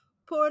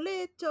poor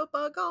little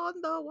bug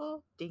on the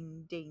wall.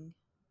 Ding, ding.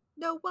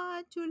 No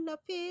one to love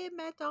him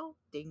at all.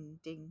 Ding,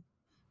 ding.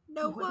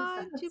 No What is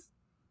one that? to...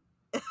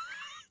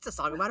 It's a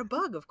song about a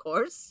bug, of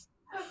course.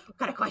 What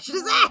kind of question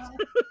is that?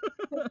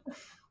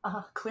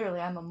 Clearly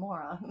I'm a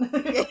moron.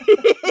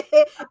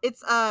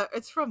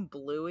 It's from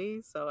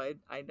Bluey, so I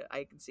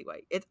can see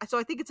why. So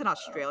I think it's an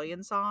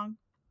Australian song,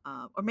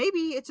 or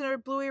maybe it's a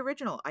Bluey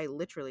original. I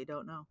literally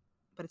don't know,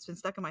 but it's been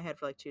stuck in my head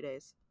for like 2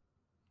 days.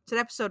 It's an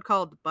episode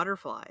called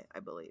Butterfly, I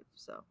believe.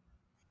 So,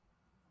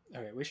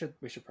 Okay, we should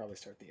probably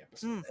start the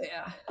episode.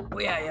 Yeah.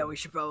 well, yeah, we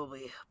should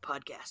probably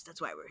podcast. That's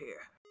why we're here.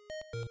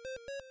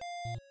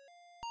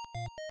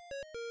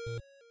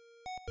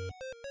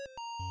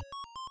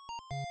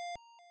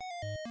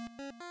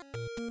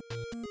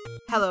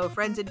 Hello,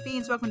 friends and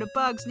fiends. Welcome to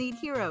Bugs Need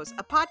Heroes,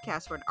 a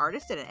podcast where an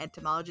artist and an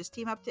entomologist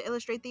team up to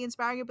illustrate the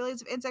inspiring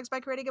abilities of insects by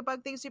creating a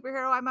bug-themed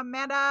superhero. I'm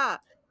Amanda.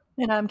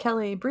 And I'm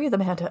Kelly. Breathe,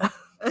 Amanda.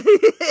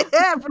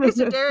 Yeah,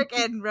 producer Derek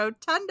and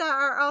Rotunda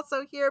are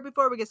also here.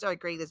 Before we get started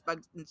creating this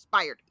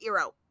bug-inspired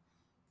hero,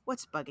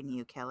 what's bugging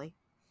you, Kelly?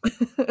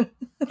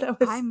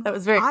 that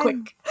was very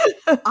quick.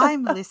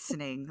 I'm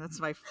listening. That's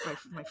my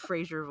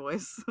Frasier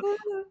voice.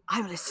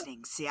 I'm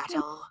listening,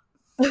 Seattle.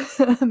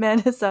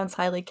 Amanda sounds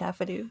highly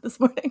caffeinated this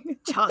morning.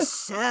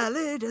 Tossed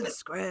salad and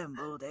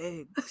scrambled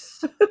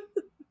eggs.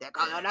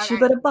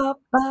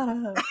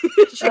 Shibba-da-ba-ba-da.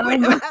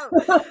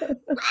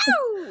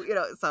 You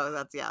know, so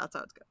that's how it's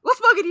good. What's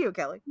bugging you,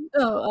 Kelly?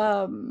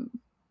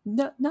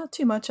 Not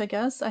too much, I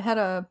guess. I had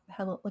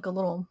like a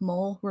little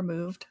mole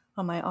removed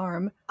on my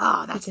arm.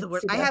 Oh, that's the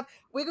word.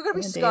 We're gonna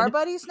be scar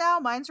buddies now.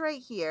 Mine's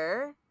right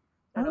here.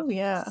 Oh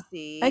yeah,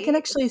 I can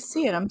actually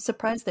see it. I'm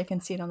surprised they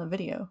can see it on the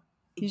video.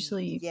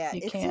 Usually,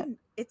 you can't.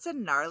 It's a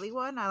gnarly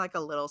one. I like a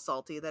little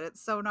salty that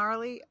it's so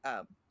gnarly.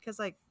 Because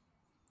like,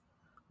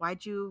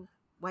 why'd you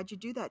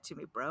do that to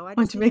me, bro? I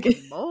just need a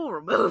mole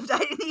removed. I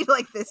didn't need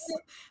like this.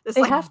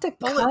 They like have to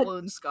bullet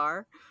wound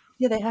scar.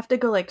 Yeah, they have to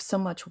go like so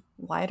much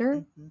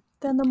wider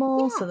than the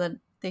mole so that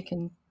they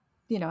can.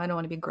 I don't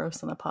want to be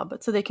gross on the pod,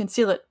 but so they can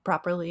seal it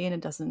properly and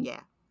it doesn't.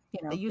 Yeah.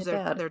 They use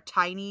their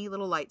tiny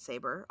little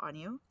lightsaber on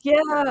you.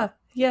 Yeah.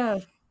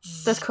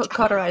 That's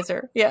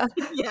cauterizer. Yeah.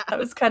 That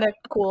was kind of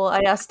cool.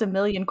 I asked a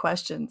million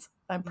questions.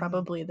 I'm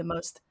probably the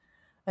most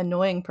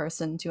annoying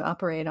person to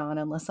operate on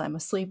unless I'm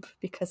asleep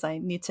because I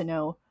need to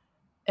know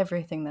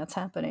everything that's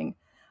happening.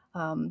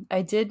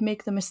 I did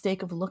make the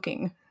mistake of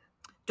looking.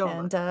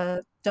 Don't do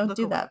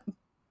that.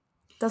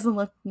 Doesn't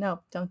look. No,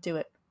 don't do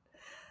it.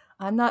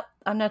 I'm not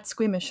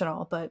squeamish at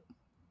all, but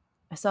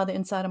I saw the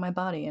inside of my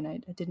body and I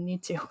didn't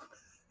need to.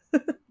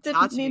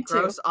 Not to be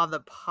gross on the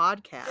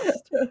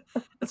podcast.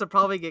 This will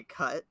probably get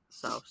cut.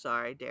 So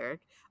sorry,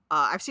 Derek.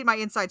 I've seen my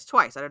insides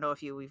twice. I don't know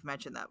if we've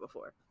mentioned that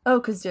before. Oh,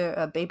 because you're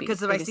a baby.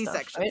 Because of my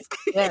C-sections.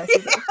 Right?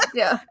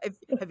 Yeah.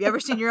 Have you ever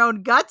seen your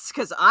own guts?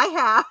 Because I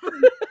have.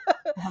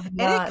 And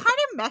it kind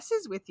of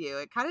messes with you.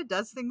 It kind of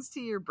does things to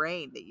your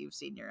brain that you've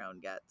seen your own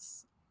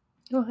guts.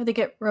 Well, I think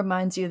it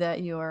reminds you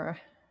that you're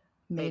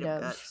made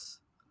of guts.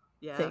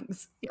 Yeah.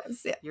 Things.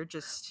 Yes. Yeah. You're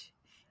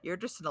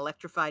just an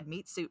electrified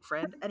meat suit,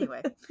 friend.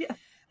 Anyway. Yeah.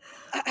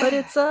 But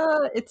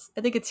I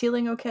think it's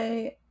healing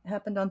okay. It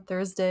happened on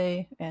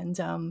Thursday, and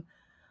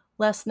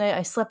last night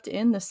I slept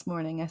in this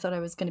morning. I thought I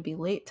was going to be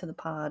late to the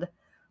pod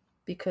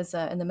because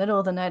in the middle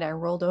of the night I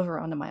rolled over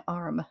onto my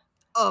arm.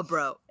 Oh,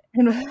 bro.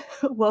 And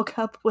woke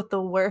up with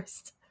the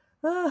worst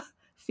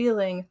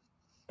feeling,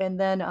 and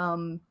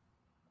then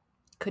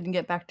couldn't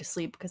get back to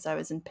sleep because I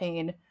was in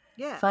pain.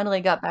 Yeah.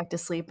 Finally got back to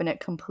sleep, and it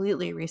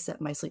completely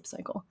reset my sleep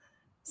cycle.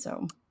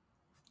 So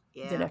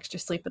did extra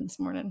sleeping this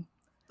morning.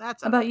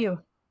 That's How about you?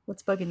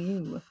 What's bugging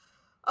you?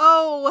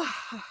 Oh,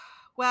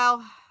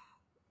 well,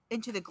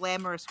 into the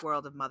glamorous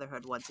world of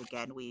motherhood once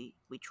again we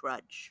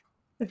trudge.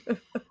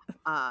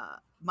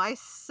 My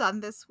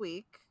son this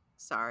week,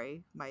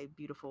 my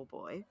beautiful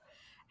boy,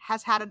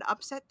 has had an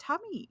upset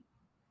tummy.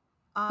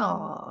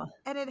 Aww,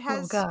 and it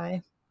has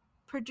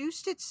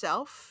produced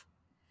itself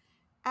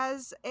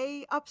as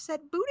a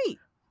upset booty.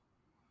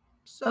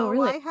 So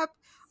really? I have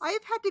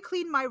had to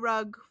clean my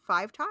rug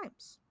 5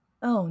 times.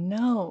 Oh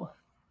no.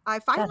 I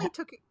finally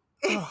took it.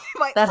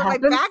 My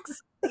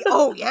back's.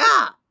 Oh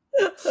yeah.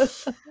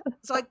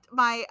 So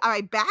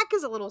my back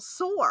is a little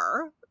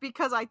sore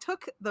because I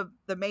took the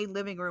main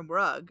living room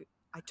rug.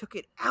 I took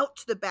it out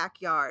to the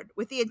backyard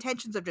with the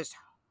intentions of just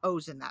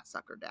hosing that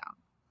sucker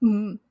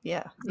down.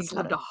 Yeah, he's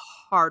lived a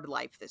hard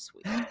life this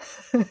week.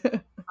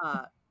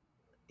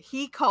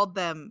 He called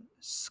them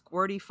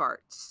squirty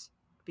farts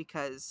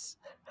because,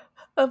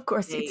 of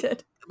course, he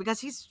did.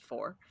 Because he's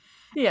 4.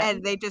 Yeah,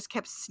 and they just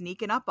kept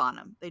sneaking up on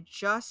him. They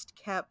just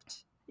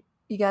kept.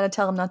 You got to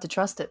tell him not to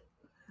trust it.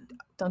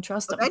 Don't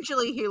trust him.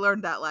 Eventually, he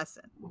learned that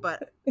lesson,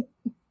 but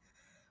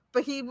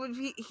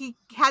he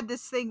had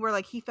this thing where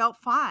like he felt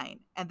fine,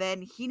 and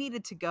then he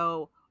needed to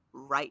go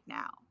right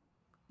now.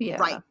 Yeah,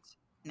 right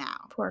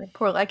now. Poor.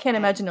 I can't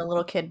imagine a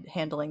little kid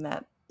handling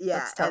that.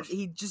 Yeah, and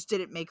he just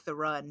didn't make the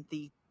run.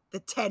 The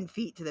 10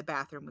 feet to the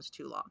bathroom was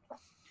too long.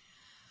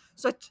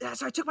 So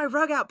I took my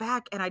rug out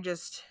back, and I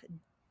just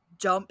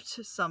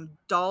dumped some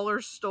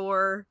dollar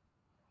store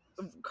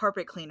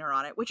carpet cleaner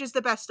on it, which is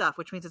the best stuff,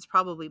 which means it's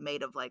probably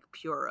made of like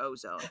pure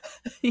ozone.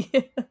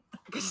 Yeah.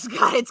 Because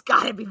it's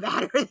got to be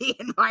bad for the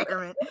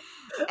environment.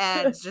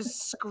 And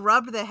just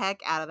scrubbed the heck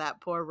out of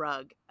that poor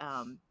rug.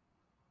 And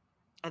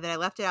then I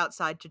left it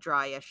outside to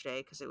dry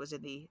yesterday because it was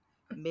in the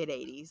mid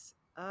 80s.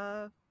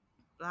 I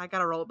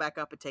gotta roll it back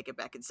up and take it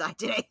back inside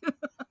today.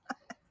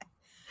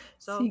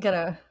 So you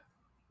gotta.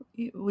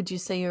 Would you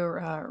say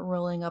you're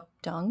rolling up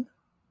dung?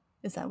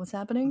 Is that what's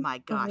happening? My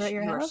gosh, at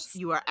your house?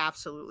 You are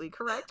absolutely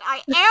correct.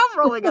 I am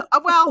rolling up.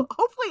 Well,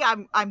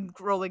 hopefully I'm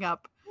rolling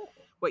up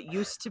what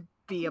used to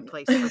be a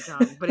place for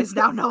dung, but is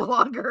now no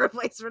longer a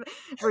place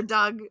for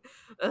dung.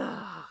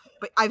 Ugh.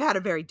 But I've had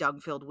a very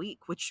dung-filled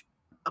week, which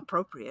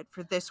appropriate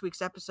for this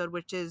week's episode,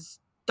 which is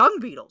dung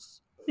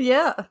beetles.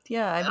 Yeah.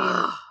 I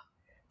mean,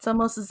 it's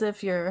almost as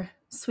if your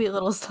sweet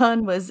little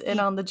son was in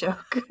on the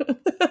joke.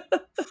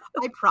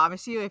 I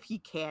promise you, if he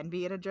can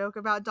be in a joke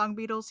about dung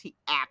beetles, he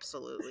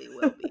absolutely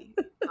will be.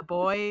 The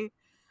boy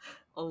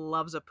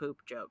loves a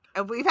poop joke.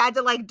 And we've had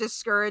to like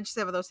discourage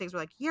some of those things.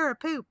 We're like, you're a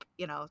poop,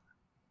 you know.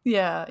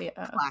 Yeah.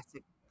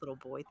 Classic little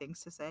boy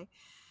things to say.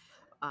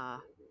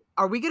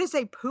 Are we going to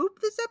say poop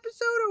this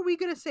episode, or are we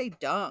going to say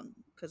dung?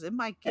 Because it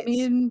might get... I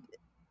mean...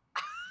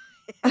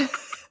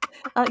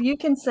 you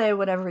can say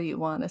whatever you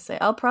want to say.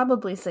 I'll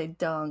probably say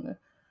dung.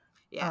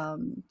 Yeah,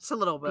 it's a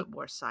little bit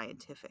more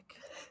scientific.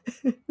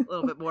 A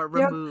little bit more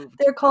removed.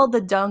 They're called the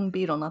dung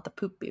beetle, not the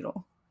poop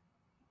beetle.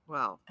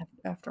 Well,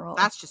 after all,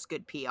 that's just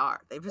good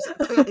PR. They've just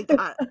clearly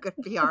got a good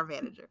PR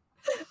manager.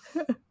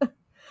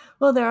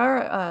 Well, there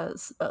are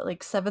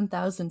like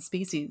 7,000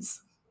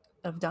 species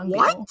of dung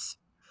beetle. What?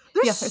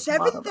 There's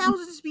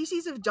 7,000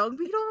 species of dung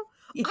beetle?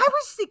 Yeah. I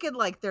was thinking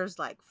like there's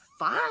like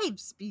 5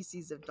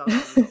 species of dung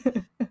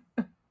beetle.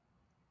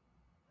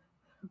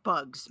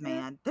 Bugs,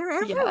 man. They're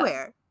everywhere.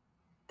 Yeah.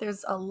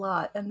 There's a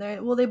lot, and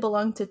they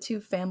belong to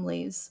 2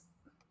 families.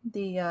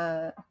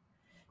 The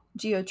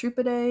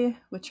Geotruppidae,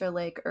 which are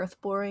like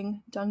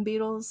earth-boring dung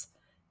beetles.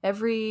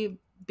 Every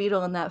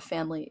beetle in that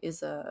family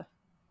is a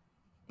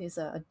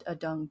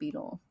dung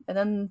beetle. And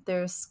then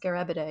there's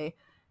Scarabidae,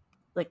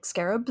 like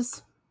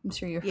scarabs. I'm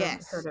sure you've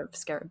heard of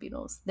scarab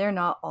beetles. They're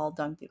not all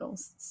dung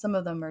beetles. Some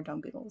of them are dung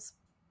beetles.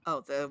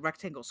 Oh, the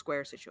rectangle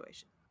square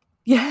situation.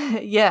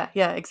 Yeah,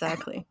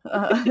 exactly.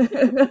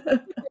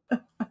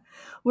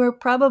 Where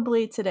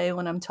probably today,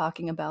 when I'm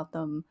talking about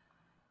them,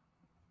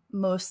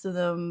 most of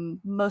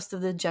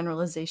the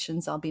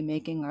generalizations I'll be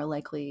making are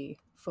likely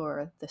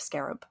for the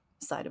scarab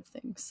side of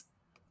things.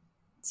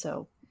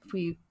 So if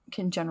we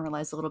can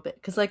generalize a little bit,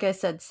 because like I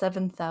said,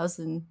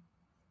 7,000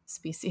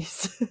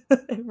 species.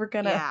 we're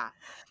gonna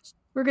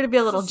be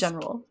a little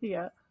general.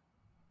 Yeah.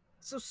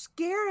 So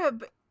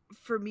scarab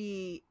for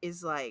me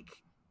is like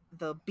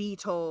the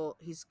beetle.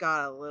 He's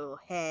got a little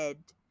head.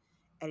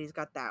 And he's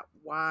got that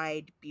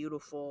wide,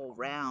 beautiful,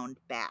 round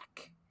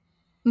back.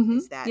 Mm-hmm.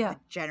 Is that the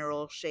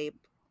general shape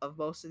of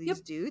most of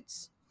these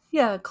dudes?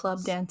 Yeah,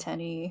 clubbed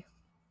antennae.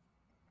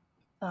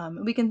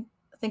 We can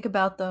think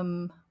about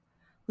them.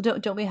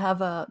 Don't we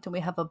have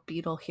a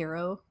beetle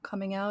hero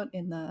coming out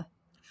in the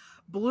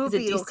Blue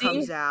Beetle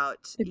comes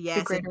out?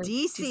 Yes, the a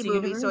DC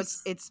movie.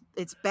 Universe? So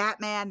it's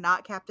Batman,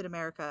 not Captain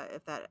America.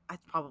 If that, I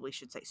probably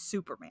should say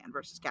Superman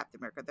versus Captain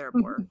America. They're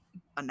more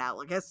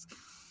analogous.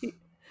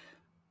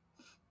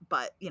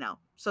 But, you know,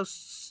 so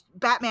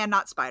Batman,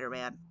 not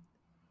Spider-Man,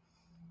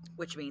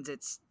 which means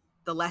it's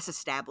the less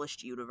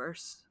established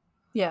universe.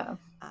 Yeah.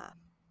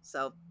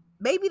 So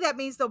maybe that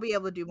means they'll be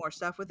able to do more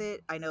stuff with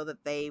it. I know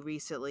that they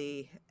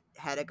recently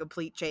had a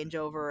complete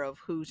changeover of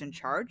who's in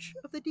charge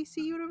of the DC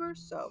universe.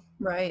 So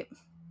right.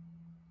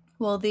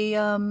 Well,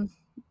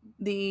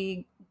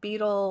 the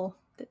beetle,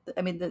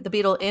 I mean, the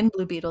beetle in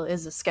Blue Beetle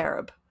is a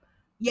scarab.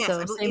 Yes,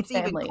 so it's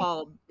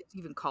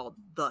even called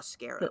the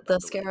scarab. The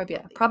scarab,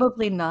 yeah.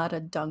 Probably not a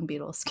dung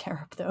beetle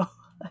scarab, though.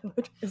 I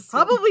would assume.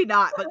 Probably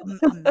not, but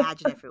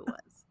imagine if it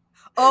was.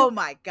 Oh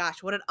my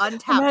gosh, what an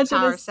untapped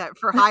power set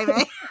for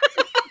Jaime.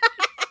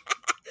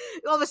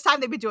 All this time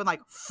they've been doing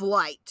like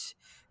flight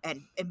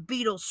and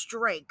beetle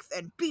strength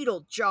and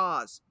beetle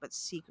jaws, but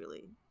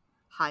secretly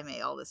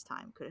Jaime all this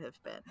time could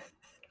have been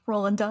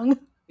Roland Dung,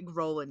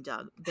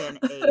 been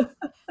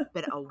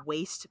a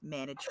waste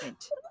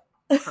management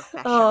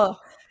professional. Oh,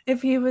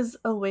 if he was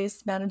a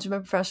waste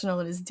management professional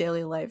in his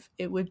daily life,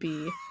 it would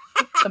be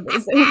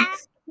amazing.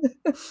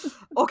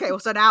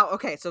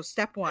 So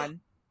step 1,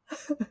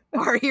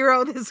 our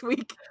hero this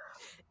week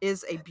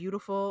is a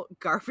beautiful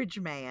garbage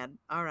man.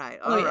 All right.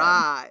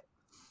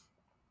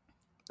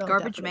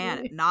 Garbage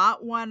definitely. man,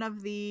 not one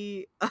of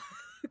the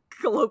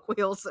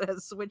colloquials that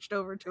has switched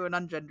over to an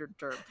ungendered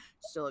term.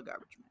 Still a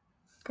garbage man.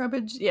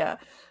 Garbage, yeah.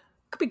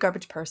 Could be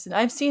garbage person.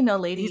 I've seen a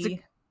lady. He's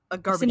a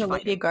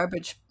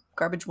garbage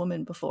garbage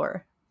woman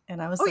before,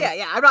 and I was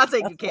I'm not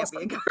saying you can't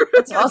be a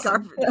garbage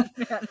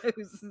man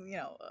who's, you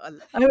know,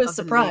 I was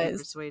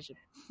surprised.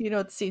 You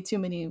don't see too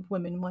many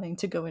women wanting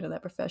to go into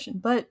that profession,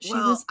 but she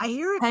was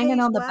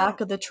hanging on the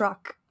back of the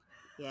truck.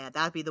 Yeah,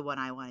 that'd be the one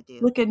I want to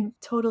do. Looking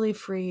totally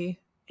free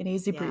and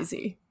easy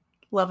breezy,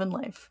 loving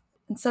life.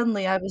 And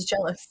suddenly I was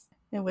jealous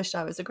and wished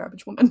I was a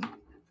garbage woman.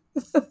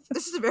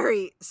 This is a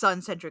very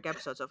son-centric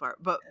episode so far,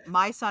 but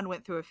my son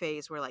went through a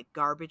phase where like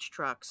garbage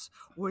trucks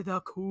were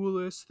the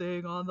coolest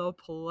thing on the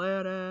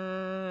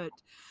planet.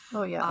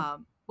 Oh yeah.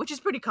 Which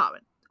is pretty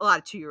common. A lot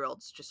of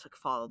 2-year-olds just like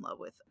fall in love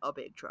with a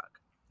big truck.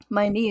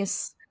 My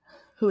niece,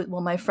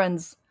 my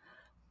friend's,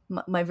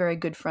 my very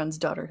good friend's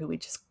daughter, who we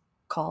just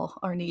call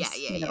our niece,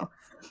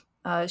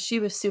 she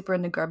was super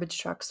into garbage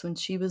trucks when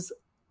she was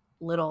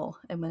little.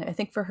 And when I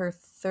think for her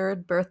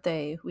 3rd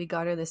birthday, we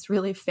got her this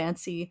really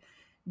fancy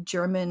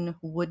German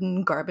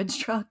wooden garbage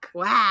truck.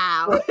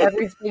 Wow. Where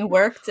everything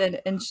worked, and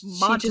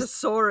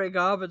Montessori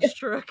garbage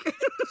truck.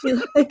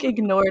 She like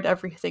ignored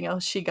everything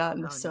else she got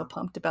and was so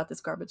pumped about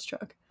this garbage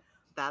truck.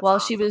 That's While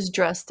awesome. she was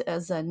dressed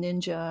as a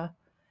ninja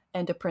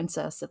and a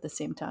princess at the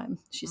same time.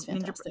 She's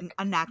fantastic.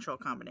 A natural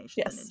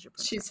combination. Yes, the ninja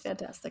princess. She's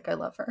fantastic. I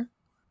love her.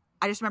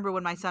 I just remember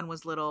when my son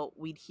was little,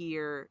 we'd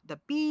hear the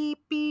beep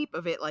beep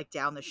of it like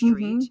down the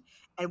street,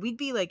 and we'd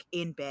be like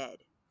in bed,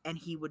 and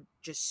he would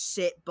just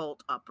sit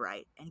bolt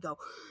upright and go,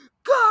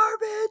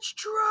 "Garbage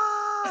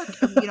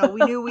truck!" And, we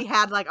knew we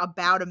had like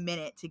about a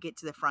minute to get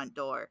to the front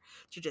door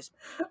to just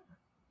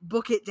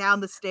book it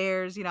down the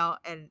stairs,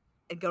 and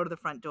go to the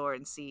front door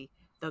and see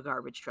the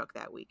garbage truck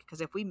that week.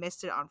 Because if we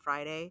missed it on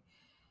Friday,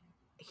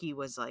 he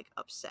was like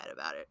upset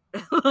about it.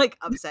 Like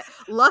upset.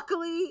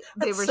 Luckily,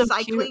 they were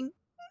recycling.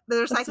 The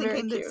recycling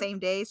came the same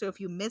day, so if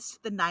you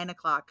missed the 9:00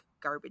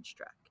 garbage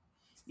truck,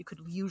 you could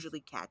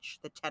usually catch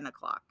the 10:00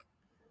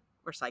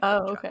 recycling truck.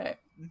 Oh, okay.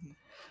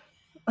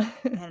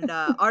 And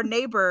our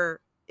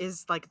neighbor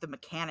is like the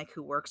mechanic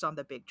who works on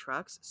the big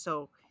trucks,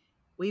 so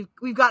we've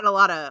gotten a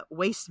lot of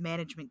waste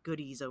management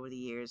goodies over the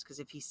years, because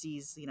if he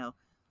sees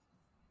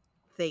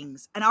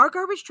things, and our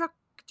garbage truck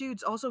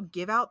dudes also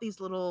give out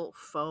these little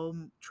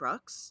foam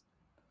trucks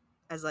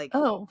as like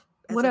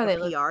what are they?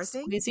 PR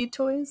thing? Squeezy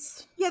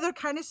toys? Yeah, they're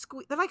kind of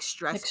they're like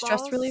stress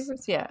stress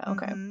relievers. Yeah,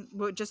 okay.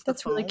 But just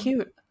that's really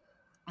cute.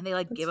 And they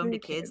like give them to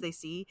kids they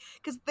see,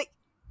 because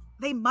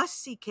they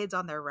must see kids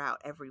on their route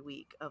every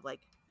week of like,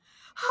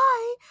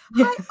 hi.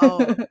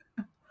 Oh,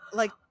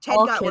 like Ted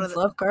all got kids one of the,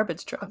 love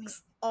garbage trucks. I mean,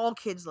 all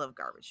kids love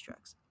garbage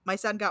trucks. My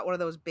son got one of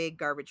those big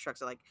garbage trucks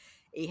that like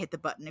he hit the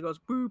button, it goes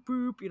boop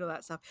boop,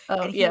 that stuff.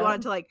 And he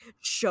wanted to like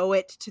show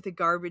it to the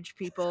garbage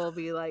people,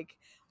 be like,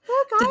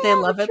 look, did they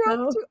love it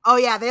though? Too. Oh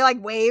yeah, they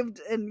like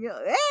waved and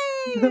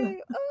hey.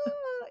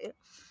 It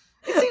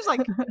seems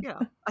like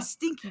a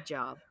stinky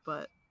job,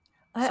 but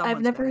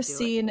I've never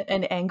seen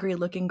an angry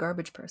looking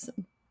garbage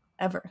person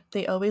ever.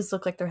 They always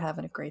look like they're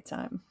having a great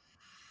time.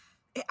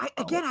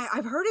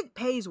 I've heard it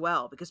pays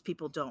well because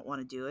people don't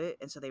want to do it,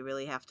 and so they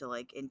really have to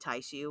like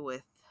entice you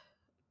with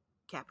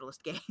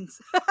capitalist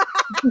gains.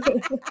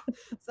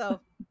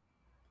 So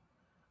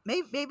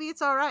maybe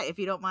it's all right if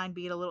you don't mind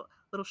being a little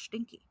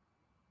stinky.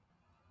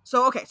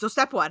 So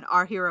step 1,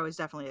 our hero is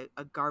definitely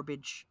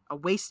a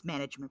waste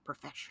management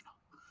professional.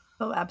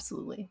 Oh,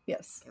 absolutely,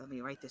 yes. Okay, let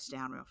me write this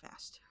down real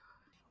fast.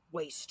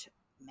 Waste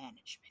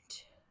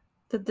management.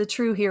 The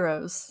true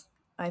heroes,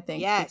 I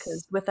think. Yes.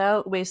 Because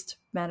without waste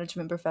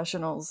management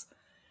professionals,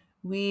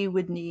 we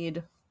would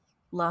need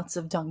lots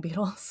of dung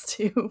beetles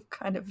to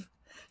kind of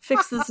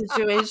fix the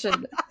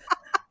situation.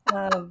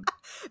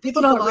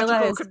 People don't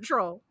realize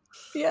control.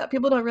 Yeah,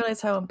 people don't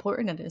realize how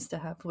important it is to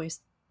have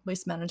waste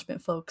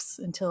management folks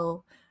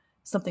until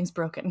something's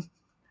broken.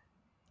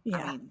 Yeah,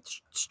 I mean,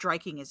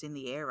 striking is in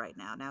the air right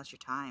now. Now's your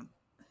time.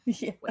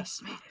 Yeah.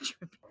 Waste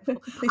management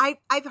people.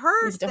 I've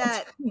heard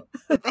that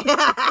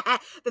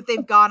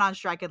they've gone on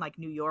strike in like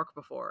New York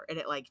before, and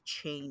it like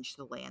changed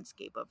the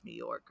landscape of New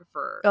York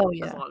for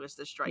as long as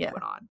the strike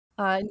went on.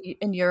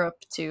 In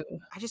Europe too.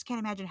 I just can't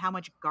imagine how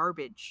much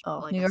garbage. Oh,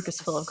 like New York is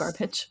full of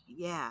garbage.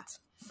 Yeah,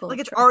 like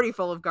it's already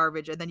full of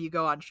garbage, and then you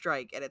go on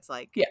strike, and it's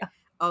like,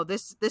 oh,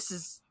 this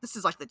is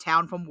like the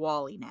town from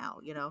WALL-E now,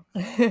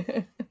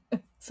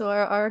 So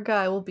our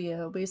guy will be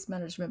a waste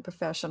management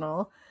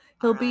professional.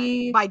 He'll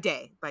be by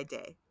day.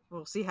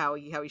 We'll see how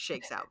he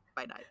shakes out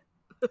by night.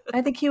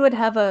 I think he would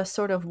have a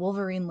sort of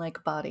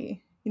Wolverine-like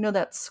body.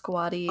 That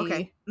squatty.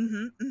 Okay.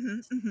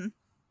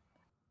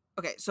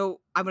 Okay,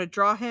 so I'm gonna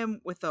draw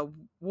him with a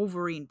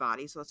Wolverine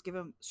body. So let's give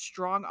him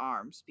strong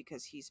arms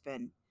because he's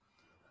been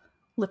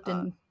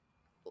lifting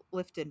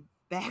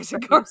bags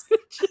of garbage.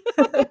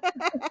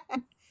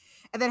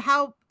 And then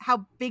how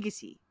big is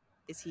he?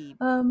 Is he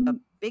a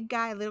big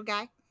guy, a little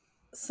guy?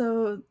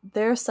 So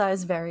their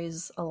size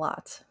varies a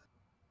lot.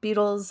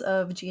 Beetles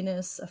of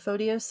genus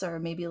Aphodius are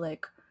maybe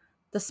like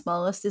the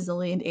smallest is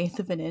only 1/8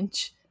 of an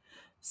inch,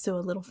 so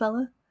a little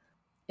fella.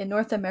 In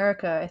North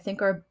America, I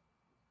think our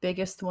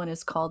biggest one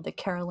is called the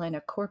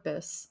Carolina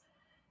corpus,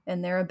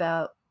 and they're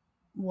about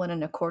 1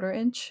 1/4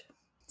 inch.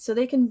 So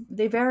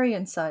they vary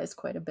in size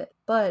quite a bit,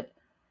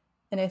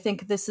 and I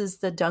think this is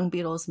the dung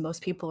beetles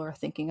most people are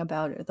thinking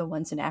about are the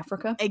ones in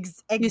Africa.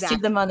 Exactly. You see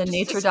them on the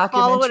nature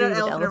documentary with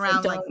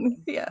elephant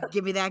dung. Like,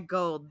 give me that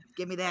gold.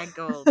 Give me that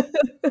gold.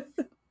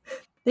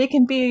 They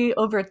can be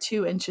over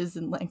 2 inches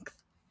in length.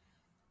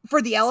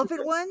 For the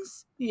elephant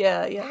ones?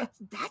 Yeah.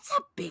 That's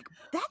a big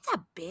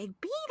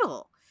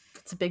beetle.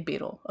 It's a big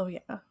beetle. Oh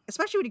yeah.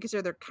 Especially when you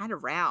consider they're kind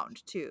of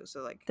round too.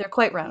 So like They're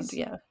quite round,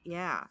 yeah.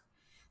 Yeah.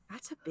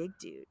 That's a big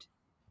dude.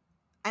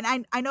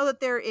 And I know that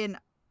they're in,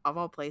 of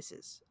all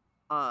places,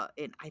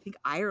 in I think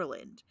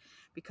Ireland,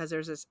 because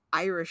there's this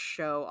Irish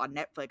show on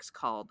Netflix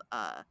called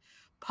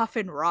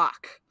Puffin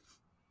Rock.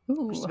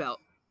 Which is Ooh. about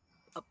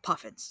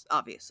puffins,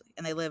 obviously.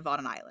 And they live on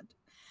an island.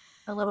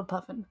 I love a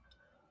puffin.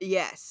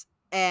 Yes.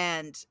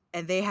 And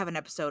they have an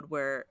episode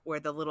where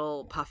the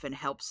little puffin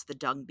helps the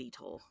dung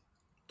beetle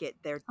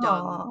get their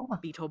dung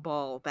Aww. beetle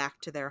ball back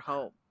to their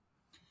home.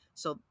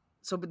 So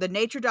the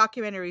nature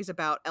documentary is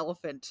about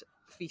elephant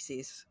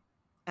feces,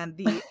 and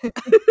the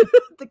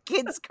the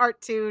kids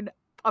cartoon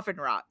Puffin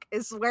Rock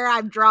is where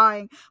I'm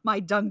drawing my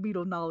dung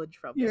beetle knowledge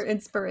from. Your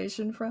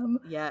inspiration from?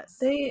 Yes.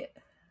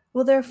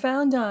 They're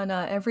found on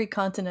every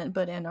continent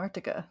but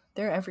Antarctica.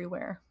 They're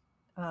everywhere.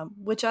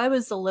 Which I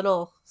was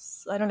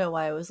I don't know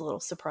why I was a little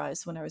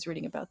surprised when I was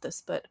reading about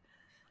this, but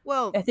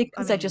I think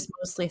because I just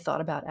mostly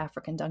thought about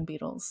African dung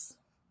beetles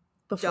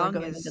before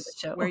going into the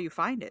show. Where you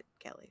find it,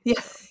 Kelly. Yeah,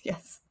 so.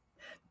 Yes.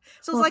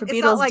 So it's like, for it's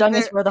beetles, not like dung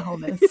is where the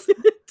home is.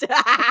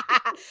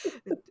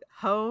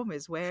 Home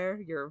is where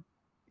your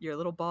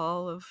little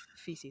ball of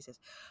feces is.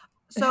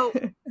 So,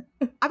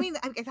 I mean,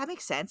 if that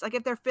makes sense. Like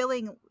if they're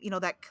filling,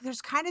 that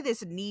there's kind of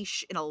this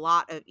niche in a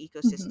lot of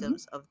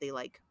ecosystems of the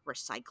like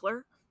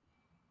recycler.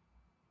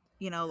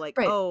 Like,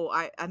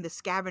 right. I'm the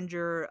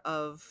scavenger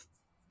of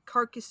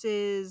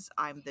carcasses.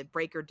 I'm the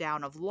breaker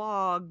down of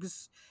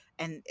logs.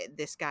 And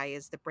this guy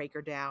is the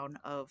breaker down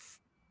of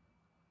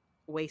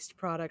waste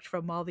product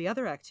from all the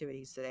other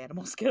activities that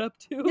animals get up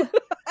to.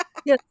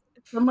 Yeah.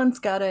 Someone's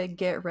got to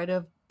get rid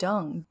of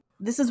dung.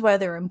 This is why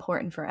they're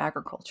important for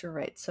agriculture,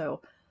 right?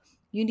 So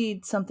you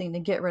need something to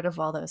get rid of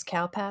all those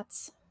cow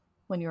pats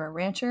when you're a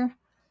rancher,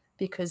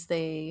 because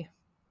they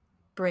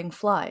bring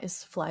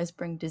flies. Flies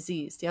bring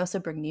disease. They also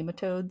bring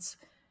nematodes.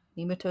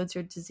 Nematodes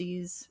are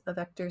disease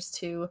vectors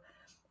too.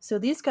 So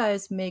these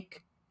guys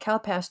make cow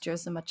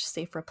pastures a much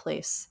safer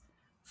place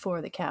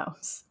for the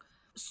cows.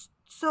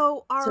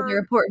 So they're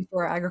important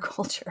for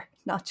agriculture,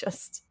 not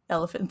just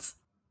elephants.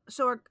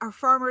 So are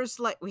farmers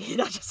like,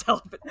 not just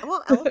elephants?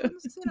 Well,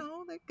 elephants,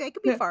 they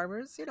could be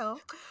farmers,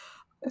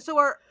 So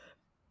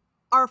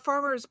are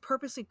farmers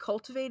purposely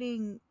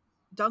cultivating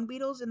dung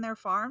beetles in their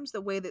farms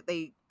the way that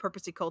they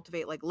purposely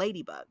cultivate like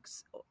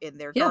ladybugs in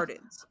their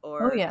gardens?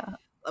 Or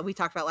we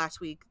talked about last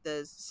week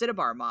the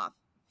cinnabar moth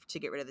to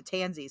get rid of the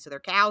tansy so their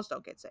cows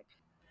don't get sick.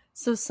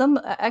 So some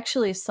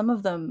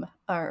of them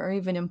are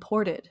even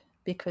imported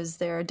because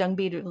they're dung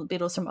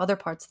beetles from other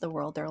parts of the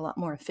world. They're a lot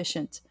more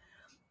efficient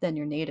than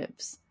your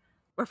natives.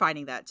 We're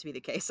finding that to be the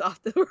case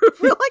often.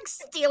 We're like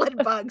stealing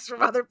bugs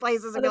from other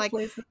places and be like,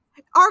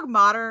 our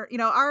modern,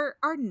 our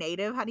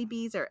native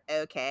honeybees are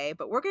okay,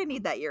 but we're going to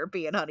need that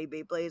European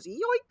honeybee, please.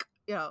 Yoink!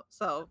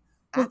 So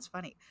that's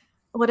funny.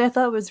 What I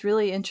thought was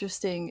really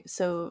interesting,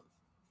 so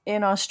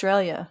in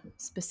Australia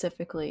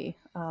specifically.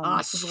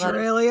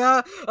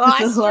 Australia,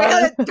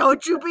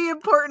 don't you be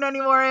important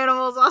anymore,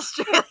 animals,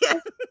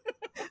 Australia.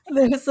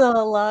 There's a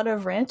lot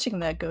of ranching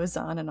that goes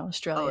on in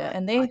Australia,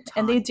 and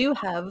they do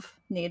have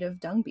native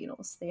dung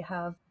beetles. They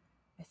have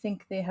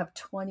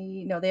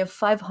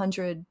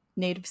 500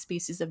 native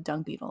species of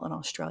dung beetle in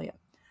Australia,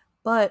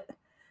 but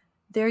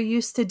they're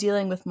used to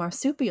dealing with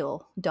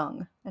marsupial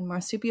dung, and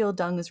marsupial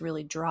dung is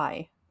really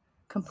dry,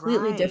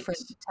 completely different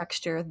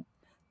texture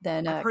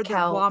than a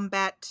cow.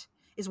 Wombat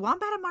is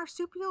wombat a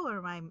marsupial, or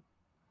am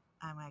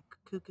I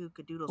cuckoo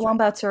cadoodles?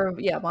 Wombats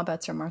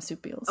are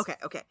marsupials. Okay,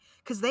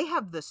 because they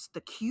have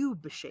the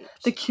cube shape,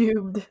 the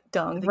cubed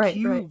dung, right,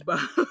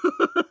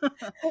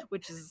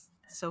 which is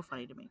so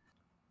funny to me.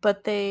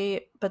 But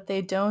they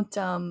don't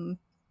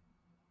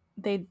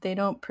they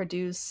don't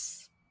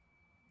produce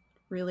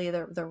really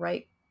the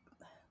right.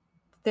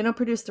 They don't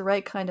produce the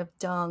right kind of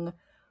dung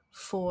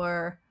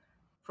for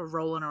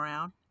rolling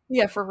around.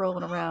 Yeah, for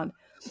rolling around.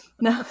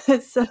 No,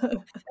 so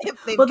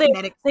they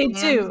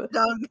do.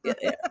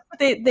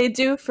 They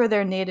do for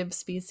their native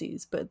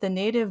species, but the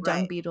native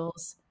dung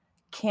beetles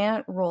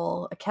can't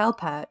roll a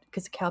cowpat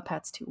because a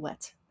cowpat's too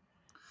wet.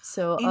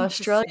 So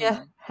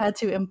Australia had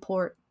to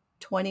import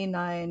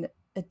 29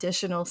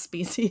 additional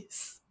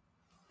species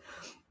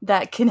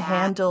that can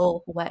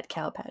handle wet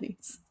cow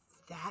patties.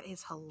 That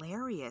is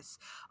hilarious.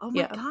 Oh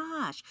my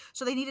gosh.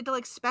 So they needed to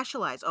like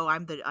specialize. Oh,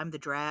 I'm the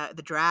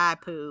dry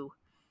poo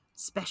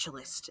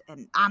specialist,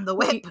 and I'm the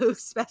wet poo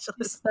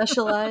specialist.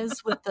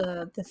 Specialize with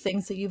the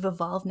things that you've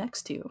evolved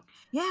next to.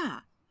 Yeah.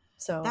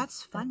 So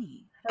that's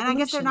funny. And I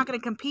guess they're not going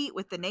to compete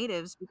with the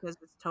natives because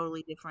it's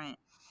totally different.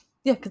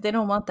 Yeah, because they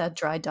don't want that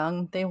dry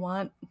dung. They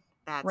want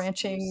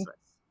ranching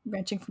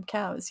from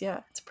cows.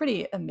 Yeah, it's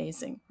pretty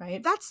amazing,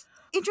 right? That's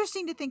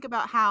interesting to think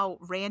about how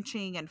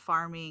ranching and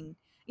farming,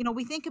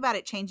 we think about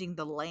it changing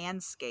the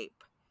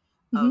landscape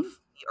of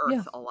the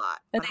earth a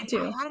lot. But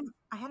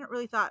I hadn't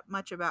really thought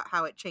much about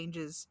how it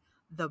changes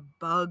the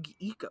bug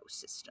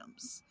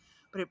ecosystems.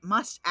 But it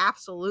must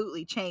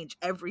absolutely change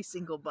every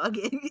single bug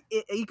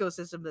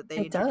ecosystem that they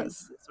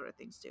introduce this sort of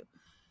things to.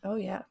 Oh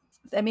yeah.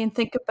 I mean,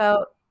 think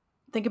about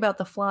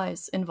the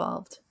flies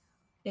involved.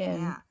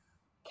 and Yeah.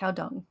 cow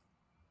dung.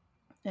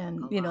 And,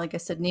 A lot. like I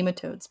said,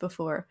 nematodes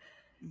before.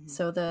 Mhm.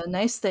 So the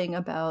nice thing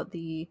about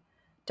the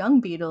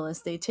dung beetle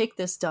is they take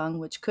this dung,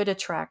 which could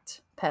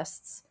attract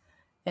pests,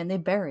 and they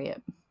bury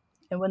it.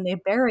 And when they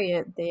bury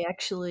it, they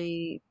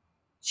actually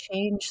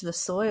change the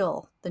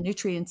soil, the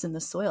nutrients in the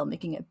soil,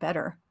 making it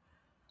better.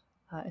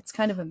 It's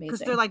kind of Because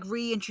they're amazing. like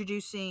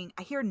reintroducing,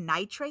 I hear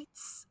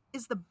nitrates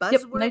is the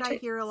Yep, buzzword I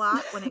nitrate. hear a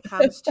lot when it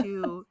comes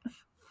to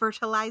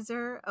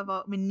fertilizer of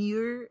all,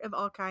 manure of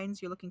all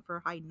kinds. You're looking for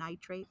high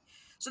nitrate.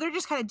 So they're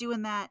just kind of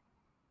doing that.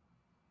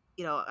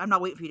 I'm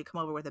not waiting for you to come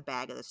over with a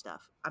bag of this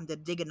stuff. I'm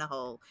digging a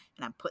hole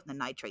and I'm putting the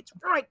nitrates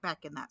right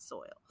back in that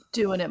soil.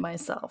 Doing it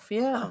myself,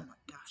 yeah. Oh my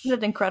gosh. Isn't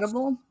it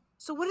incredible?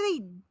 So what do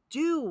they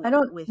do I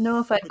don't with know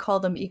if I'd call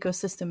them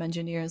ecosystem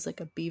engineers like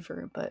a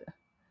beaver, but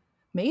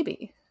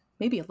maybe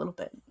a little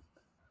bit.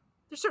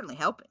 They're certainly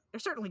helping. They're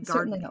certainly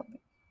Certainly gardening. helping.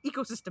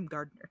 Ecosystem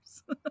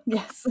gardeners.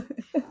 Yes.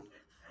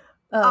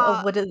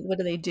 Uh, what do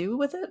they do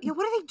with it? Yeah,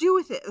 what do they do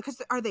with it?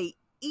 Because are they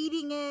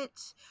eating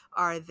it?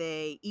 Are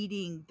they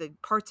eating the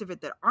parts of it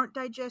that aren't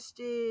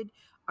digested?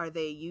 Are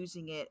they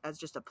using it as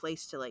just a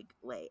place to like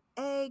lay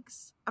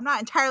eggs? I'm not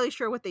entirely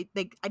sure what they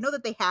I know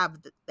that they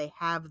have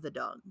the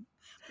dung.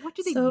 What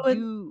do they So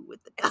do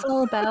with the it's dung?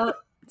 all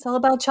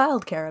about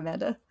childcare,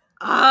 Amanda.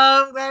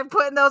 They're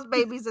putting those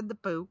babies in the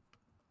poop.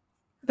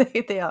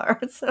 They are.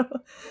 So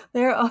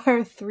there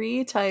are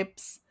three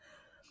types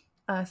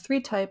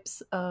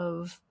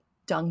of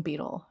dung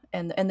beetle,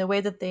 and the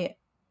way that they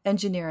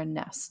engineer a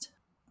nest.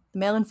 The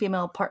male and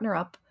female partner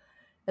up,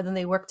 and then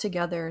they work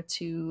together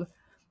to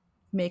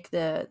make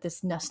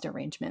this nest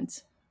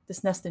arrangement,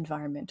 this nest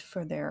environment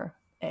for their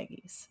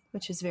eggies,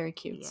 which is very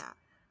cute. Yeah.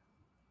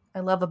 I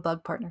love a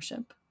bug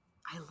partnership.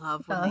 I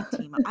love when they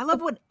team up. I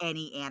love when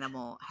any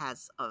animal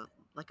has a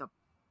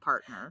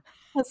partner.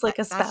 It's like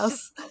a That's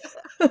spouse. just,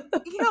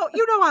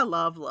 I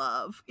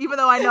love, even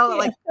though I know that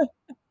like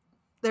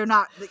they're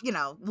not,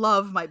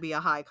 love might be a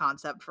high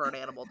concept for an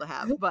animal to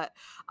have, but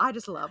I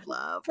just love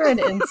For an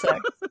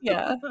insect.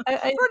 Yeah. For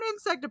an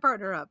insect to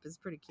partner up is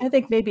pretty cute. I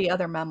think maybe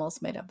other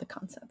mammals might have the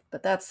concept,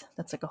 but that's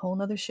like a whole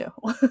nother show.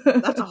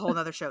 That's a whole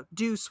nother show.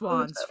 Do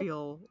swans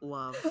feel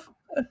love?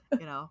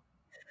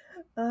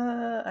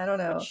 I don't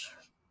know. Which,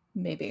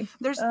 maybe.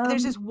 there's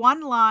this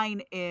one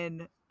line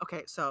in,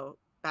 okay, so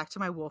back to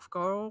my wolf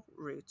girl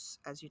roots,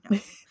 as you know.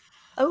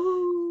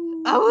 Oh.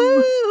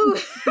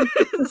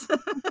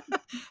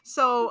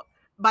 So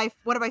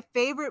one of my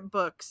favorite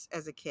books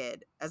as a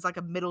kid, as like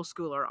a middle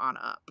schooler on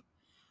up,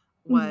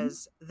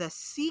 was the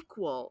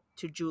sequel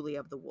to Julie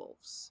of the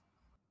Wolves.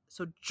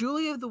 So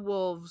Julie of the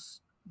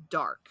Wolves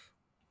Dark.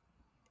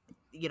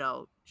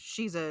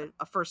 She's a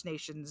First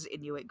Nations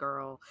Inuit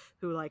girl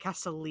who like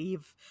has to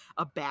leave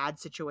a bad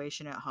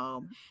situation at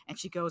home, and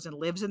she goes and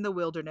lives in the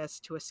wilderness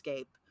to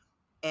escape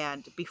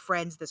and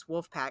befriends this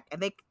wolf pack,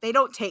 and they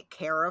don't take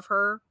care of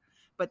her,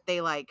 but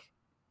they like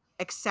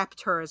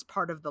accept her as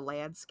part of the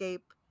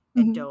landscape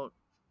and don't,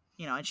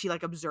 and she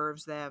like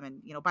observes them,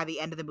 and by the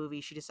end of the movie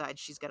she decides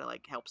she's gonna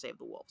like help save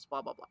the wolves,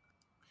 blah blah blah.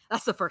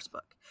 That's the first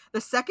book. The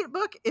second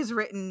book is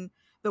written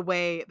the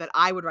way that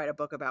I would write a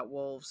book about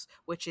wolves,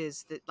 which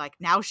is that like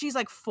now she's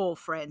like full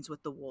friends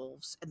with the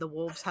wolves, and the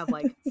wolves have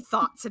like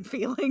thoughts and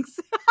feelings.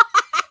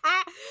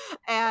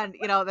 And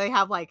they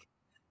have like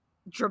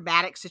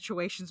dramatic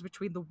situations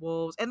between the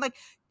wolves, and like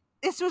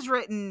this was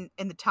written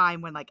in the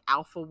time when like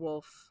alpha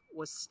wolf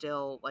was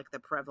still like the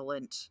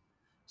prevalent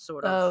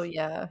sort of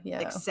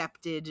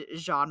accepted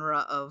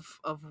genre of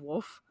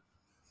wolf.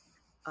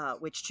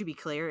 Which, to be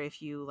clear,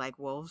 if you like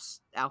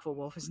wolves, alpha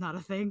wolf is not a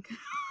thing.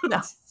 No,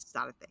 it's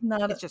not a thing.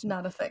 It's just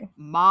not a thing.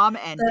 Mom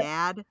and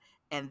dad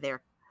and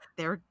their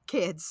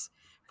kids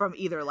from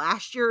either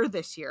last year or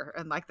this year,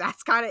 and like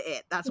that's kind of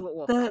it. That's what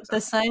wolf. The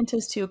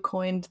scientist who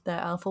coined the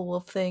alpha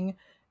wolf thing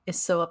is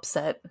so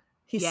upset.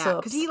 He's so upset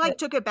because he like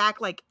took it back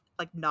like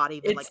not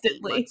even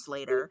instantly. Like 8 months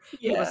later.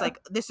 He was like,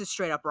 "This is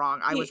straight up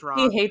wrong. I was wrong."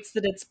 He hates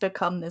that it's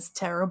become this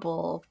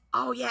terrible.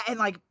 Oh yeah, and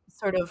like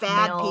sort of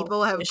bad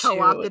people have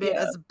co-opted it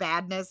as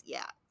badness.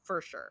 Yeah,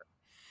 for sure.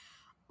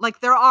 Like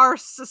there are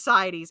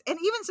societies, and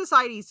even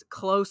societies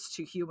close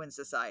to human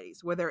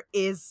societies, where there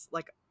is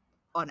like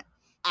an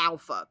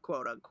alpha,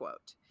 quote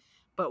unquote,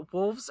 but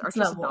wolves are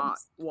just not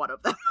one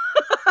of them.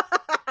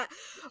 But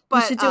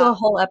we should do a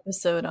whole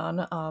episode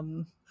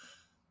on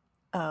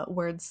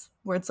words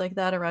like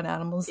that around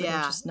animals that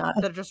are just not,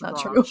 they're just not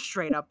wrong, true.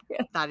 straight up.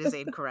 That is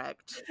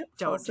incorrect.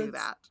 Don't do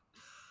that.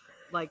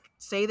 Like,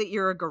 say that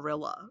you're a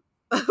gorilla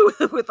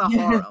with a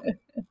harem.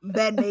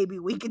 Then maybe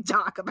we can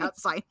talk about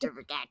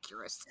scientific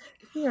accuracy.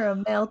 You're a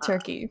male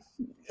turkey.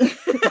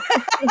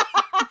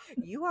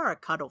 You are a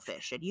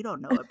cuttlefish, and you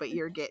don't know it, but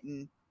you're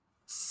getting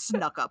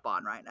snuck up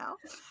on right now.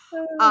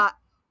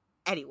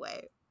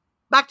 Anyway,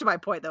 back to my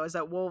point, though, is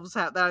that wolves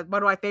have...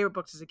 one of my favorite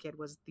books as a kid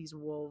was these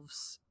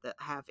wolves that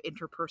have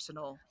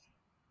interpersonal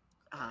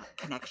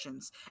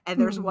connections. And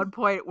there's one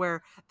point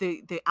where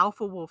the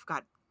alpha wolf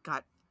got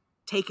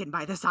taken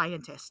by the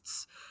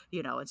scientists,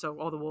 and so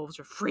all the wolves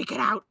are freaking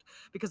out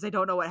because they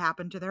don't know what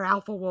happened to their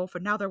alpha wolf,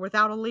 and now they're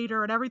without a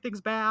leader and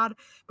everything's bad.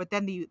 But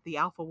then the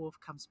alpha wolf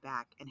comes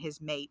back, and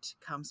his mate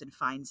comes and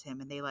finds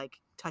him, and they like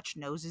touch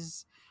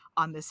noses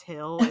on this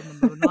hill in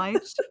the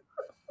moonlight.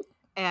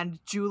 And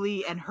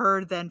Julie and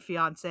her then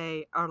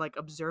fiance are like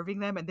observing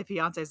them, and the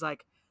fiance's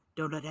like,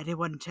 "Don't let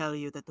anyone tell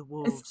you that the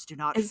wolves do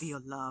not feel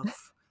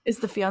love." Is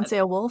the fiance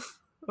a wolf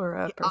or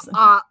a person?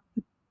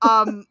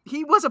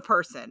 He was a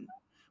person,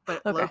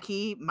 but Okay.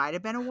 low-key might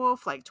have been a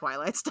wolf, like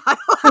Twilight style.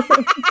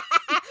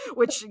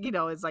 Which,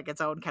 is like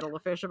its own kettle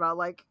of fish about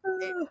like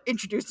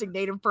introducing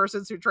native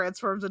persons who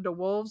transforms into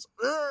wolves.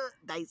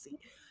 Dicey.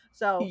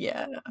 So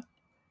yeah.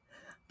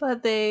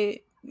 But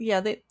they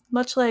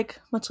much like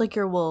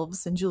your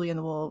wolves and Julie and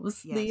the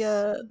Wolves,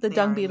 yes, the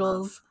dung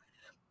beetles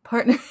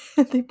partner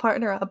they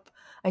partner up.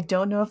 I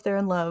don't know if they're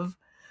in love.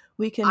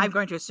 I'm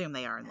going to assume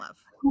they are in love.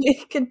 We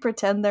can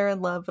pretend they're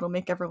in love. It'll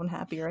make everyone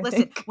happier, I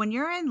think. Listen, when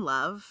you're in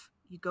love,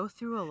 you go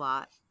through a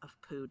lot of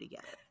poo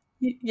together.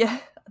 Yeah,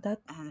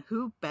 and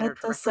who better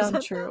to does sound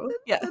represent true.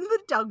 Than the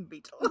dung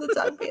beetle? The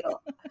dung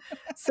beetle.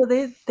 So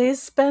they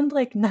spend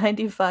like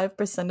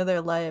 95% of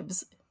their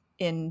lives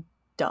in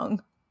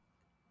dung.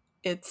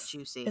 It's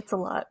juicy. It's a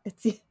lot.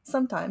 It's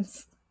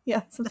sometimes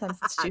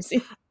it's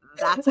juicy.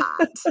 That's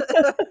hot.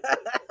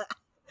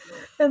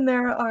 And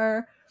there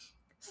are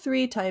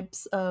 3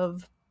 types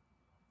of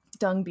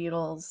dung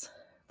beetles.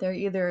 They're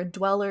either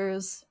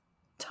dwellers,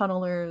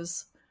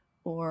 tunnelers,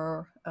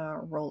 or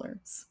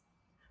rollers.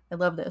 I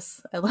love this.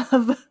 I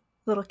love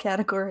little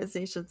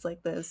categorizations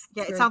like this.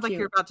 Yeah, it sounds like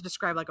you're about to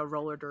describe like a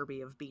roller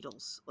derby of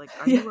beetles. Like,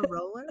 are you a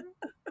roller?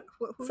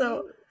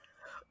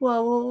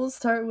 Well, we'll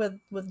start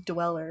with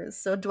dwellers.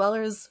 So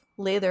dwellers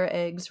lay their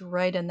eggs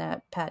right in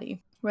that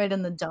patty, right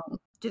in the dung.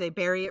 Do they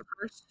bury it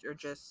first, or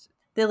just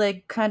they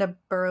like kind of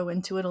burrow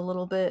into it a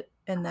little bit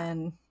and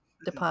then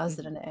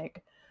deposit an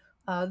egg?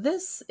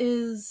 This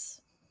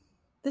is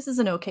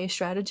an okay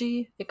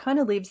strategy. It kind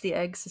of leaves the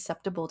egg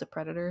susceptible to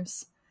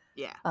predators.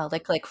 Yeah.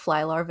 Like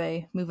fly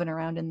larvae moving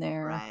around in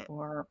there, right.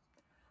 or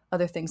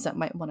other things that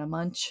might want to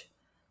munch.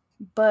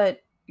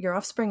 But your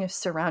offspring is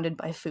surrounded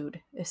by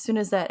food. As soon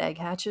as that egg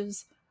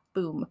hatches,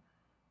 boom,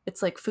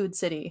 it's like Food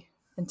City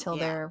until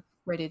they're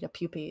ready to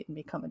pupate and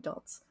become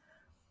adults.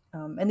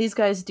 And these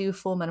guys do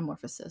full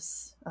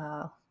metamorphosis: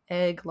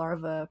 egg,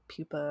 larva,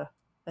 pupa,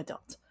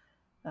 adult,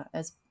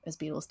 as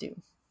beetles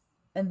do.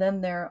 And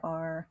then there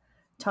are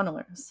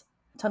tunnelers.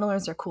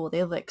 Tunnelers are cool. They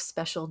have like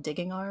special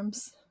digging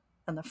arms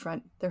on the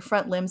front. Their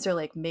front limbs are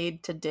like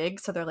made to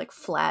dig, so they're like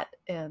flat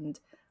and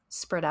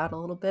spread out a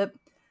little bit.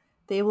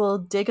 They will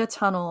dig a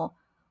tunnel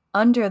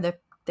under the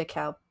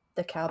cow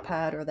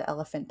pad or the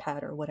elephant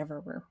pad or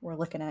whatever we're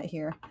looking at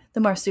here, the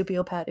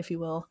marsupial pad, if you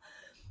will,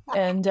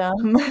 and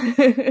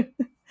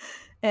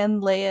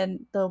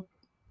and they'll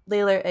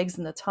lay their eggs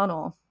in the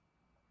tunnel.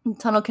 The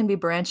tunnel can be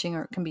branching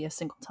or it can be a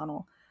single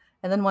tunnel.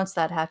 And then once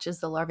that hatches,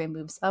 the larvae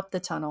moves up the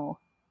tunnel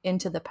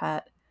into the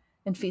pat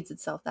and feeds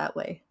itself that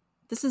way.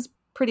 This is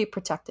pretty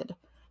protected.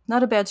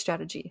 Not a bad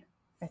strategy,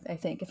 I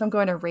think. If I'm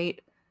going to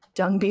rate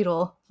dung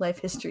beetle life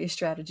history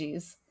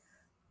strategies,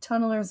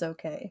 tunneler's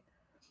okay.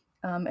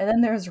 And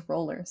then there's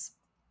rollers.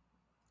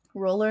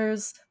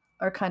 Rollers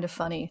are kind of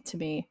funny to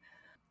me.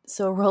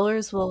 So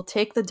rollers will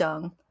take the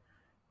dung,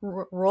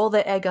 roll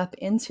the egg up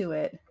into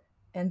it,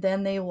 and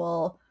then they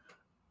will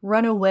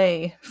run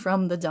away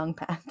from the dung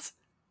pat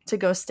to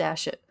go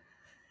stash it.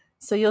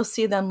 So you'll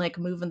see them like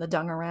moving the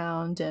dung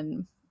around,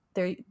 and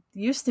there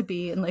used to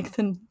be in like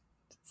the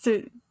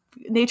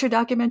nature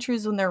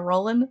documentaries when they're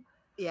rolling.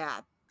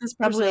 Yeah, there's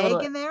probably an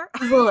egg in there.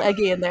 There's a little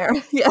eggy in there.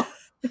 Yeah,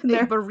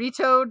 they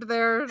burritoed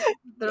their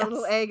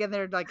little egg, and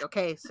they're like,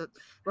 okay, so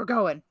we're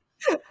going.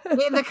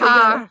 Get in the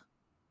car.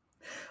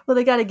 Well,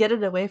 they got to get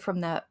it away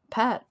from that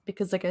pat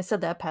because, like I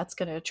said, that pat's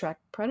going to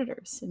attract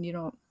predators, and you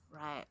don't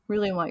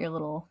really want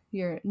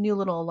your new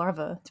little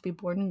larva to be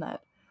born in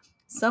that.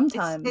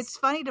 Sometimes it's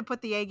funny to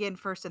put the egg in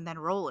first and then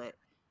roll it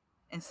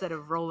instead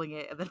of rolling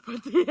it and then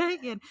put the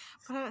egg in.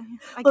 But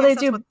I guess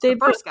that's what the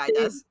first guy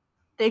does.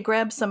 They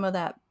grab some of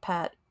that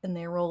pat and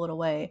they roll it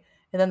away,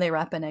 and then they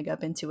wrap an egg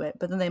up into it.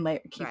 But then they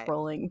might keep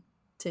rolling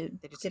to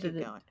get it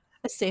at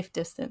a safe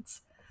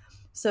distance.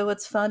 So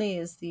what's funny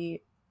is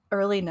the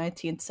early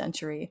 19th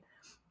century,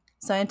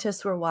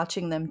 scientists were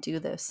watching them do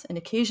this, and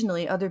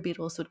occasionally other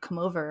beetles would come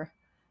over,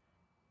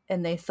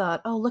 and they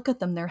thought, "Oh, look at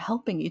them! They're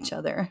helping each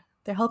other.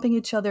 They're helping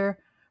each other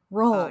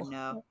roll." Oh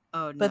no!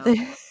 But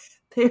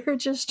they were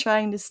just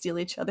trying to steal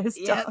each other's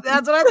dung. Yeah,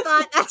 that's what I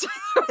thought. That's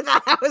what I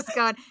thought I was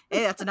going.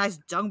 Hey, that's a nice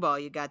dung ball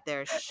you got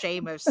there.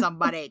 Shame if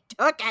somebody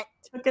took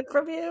it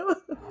from you.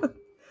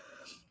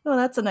 Oh,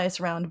 that's a nice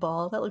round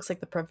ball. That looks like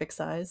the perfect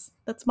size.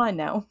 That's mine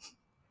now.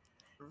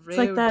 Rude. It's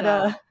like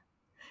that.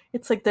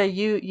 It's like that.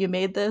 You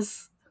made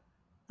this.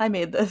 I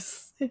made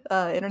this.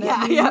 Internet.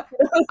 Yeah, yeah.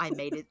 I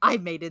made it. I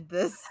made it.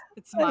 This.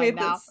 It's mine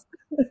now.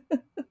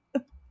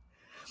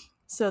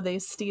 So they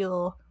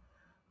steal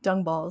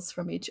dung balls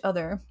from each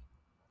other.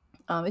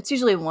 It's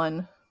usually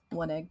one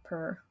egg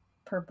per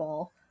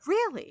ball.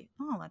 Really?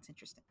 Oh, that's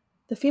interesting.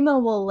 The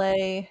female will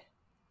lay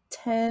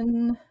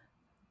 10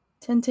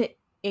 to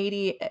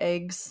 80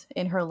 eggs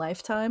in her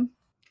lifetime.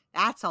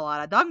 That's a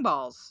lot of dung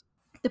balls.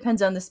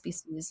 Depends on the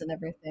species and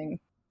everything.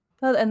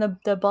 And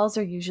the balls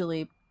are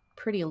usually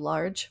pretty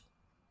large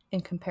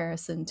in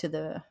comparison to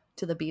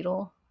the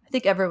beetle. I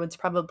think everyone's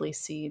probably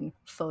seen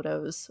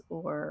photos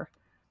or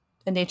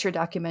a nature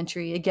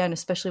documentary, again,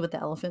 especially with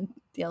the elephant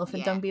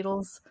dung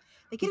beetles.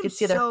 They You get can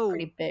see they're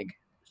pretty big.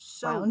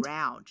 So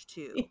round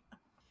too. Yeah.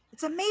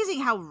 It's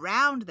amazing how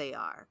round they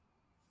are.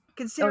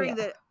 Considering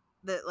that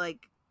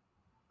like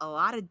a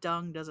lot of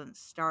dung doesn't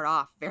start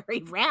off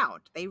very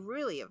round. They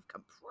really have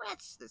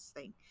compressed this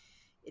thing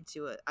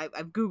into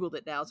I've Googled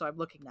it now, so I'm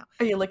looking now.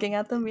 Are you looking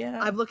at them?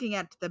 Yeah. I'm looking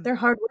at them. They're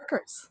hard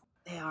workers.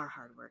 They are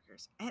hard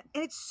workers. And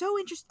it's so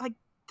interesting. Like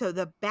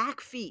the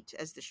back feet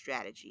as the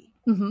strategy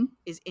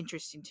is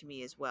interesting to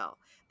me as well.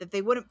 That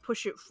they wouldn't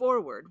push it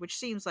forward, which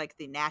seems like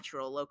the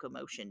natural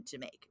locomotion to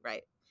make,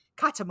 right?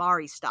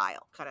 Katamari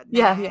style. Kind of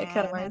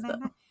Katamari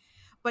style.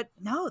 But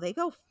no, they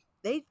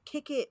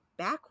kick it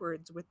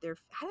backwards with their.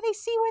 How do they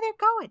see where they're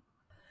going?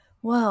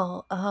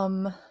 Well,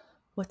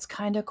 what's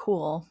kind of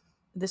cool,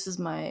 this is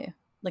my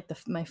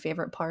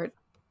favorite part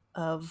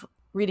of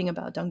reading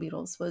about dung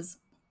beetles, was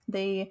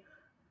they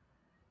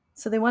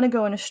want to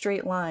go in a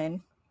straight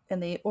line,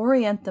 and they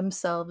orient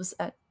themselves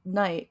at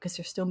night because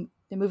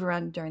they move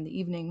around during the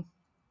evening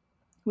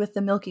with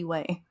the Milky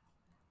Way.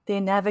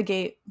 They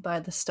navigate by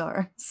the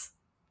stars.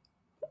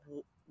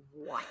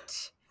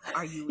 What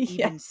are you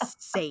even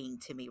saying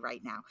to me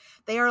right now?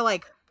 They are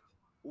like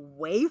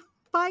wayfinders?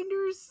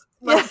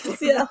 Yes,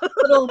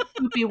 little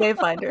poopy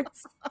wayfinders.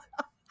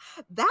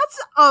 That's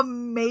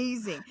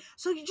amazing.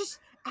 So you're just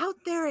out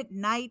there at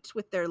night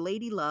with their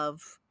lady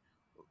love,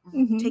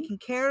 taking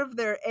care of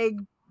their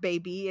egg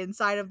baby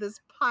inside of this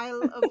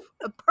pile of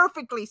a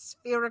perfectly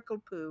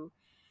spherical poo.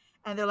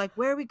 And they're like,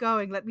 where are we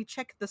going? Let me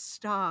check the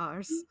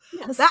stars.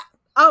 Yes.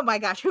 Oh my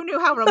gosh, who knew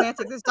how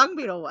romantic this dung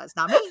beetle was?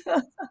 Not me.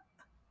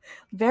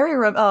 Very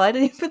I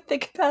didn't even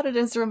think about it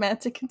as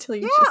romantic until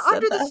you just said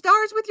under that. The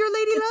stars with your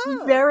lady love.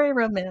 It's very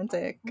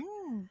romantic.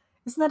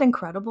 Isn't that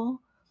incredible?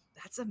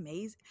 That's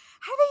amazing.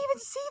 How do they even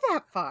see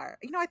that far?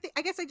 You know,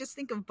 I guess I just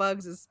think of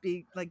bugs as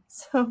being like,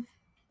 so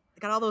they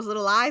got all those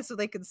little eyes so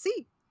they can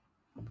see.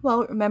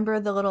 Well, remember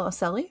the little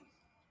ocelli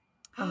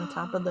on the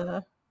top of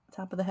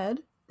the head?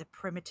 The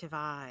primitive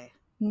eye.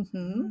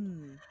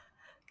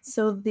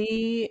 So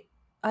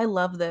I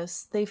love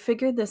this. They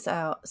figured this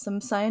out. Some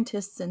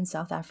scientists in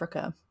South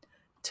Africa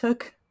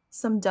took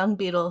some dung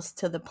beetles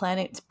to the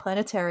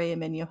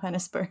planetarium in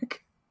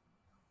Johannesburg.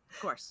 Of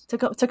course.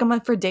 Took them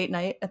out for date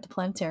night at the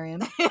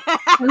planetarium.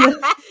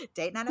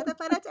 Date night at the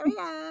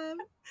planetarium.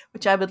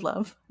 Which I would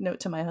love.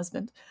 Note to my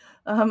husband.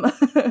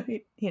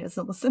 He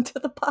doesn't listen to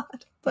the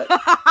pod. But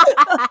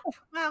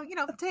well,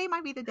 today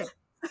might be the day.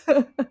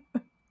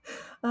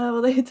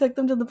 Well, they took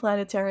them to the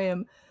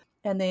planetarium,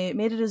 and they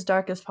made it as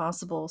dark as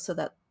possible so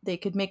that they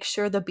could make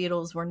sure the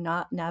beetles were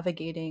not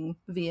navigating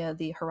via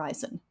the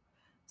horizon.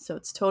 So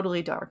it's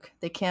totally dark.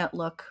 They can't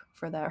look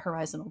for that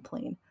horizontal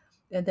plane.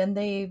 And then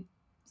they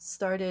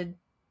started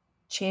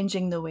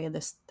changing the way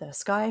the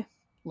sky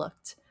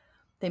looked.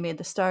 They made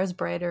the stars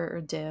brighter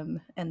or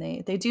dim, and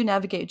they do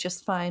navigate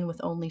just fine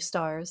with only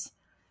stars.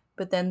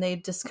 But then they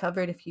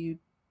discovered if you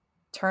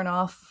turn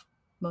off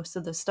most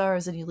of the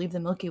stars and you leave the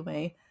Milky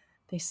Way,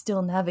 they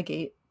still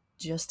navigate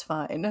just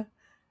fine.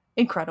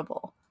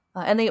 Incredible.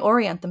 And they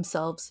orient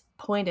themselves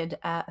pointed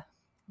at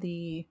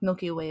the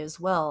Milky Way as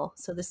well.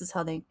 So this is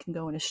how they can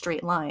go in a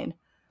straight line,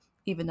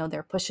 even though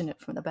they're pushing it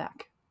from the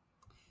back.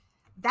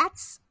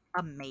 That's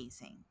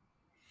amazing.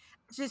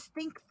 Just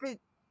think that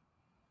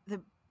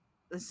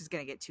this is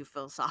going to get too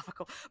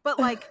philosophical, but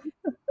like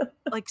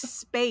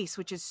space,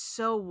 which is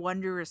so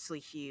wondrously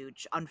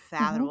huge,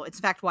 unfathomable. It's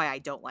in fact why I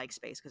don't like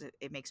space, because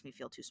it makes me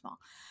feel too small.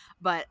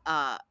 But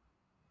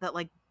that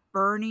like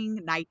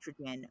burning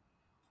nitrogen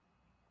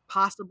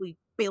possibly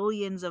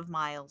billions of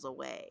miles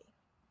away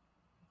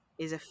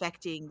is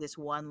affecting this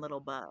one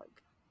little bug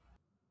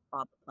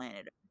on the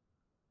planet Earth.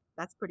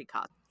 That's pretty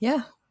cosmic.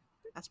 Yeah.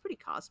 That's pretty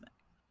cosmic.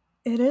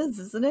 It is,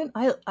 isn't it?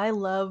 I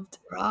loved...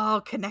 We're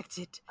all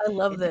connected. I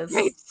love this.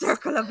 Great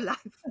circle of life.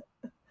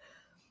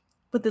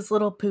 But this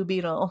little poo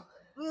beetle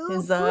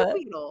is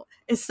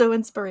so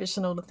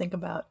inspirational to think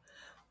about.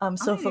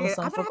 So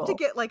philosophical. I'm gonna have to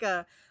get like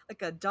a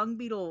dung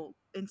beetle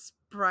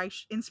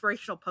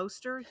inspirational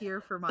poster here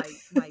for my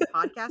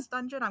podcast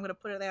dungeon. I'm gonna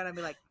put it there and I'll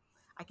be like,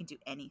 I can do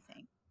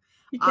anything.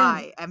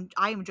 I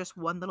am just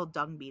one little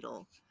dung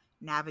beetle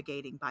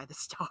navigating by the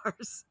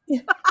stars.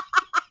 Yeah.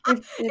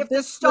 If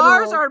the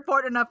stars are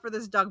important enough for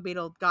this dung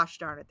beetle, gosh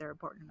darn it, they're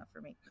important enough for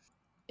me.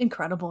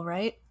 Incredible,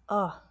 right?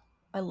 Oh,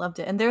 I loved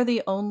it. And they're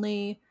the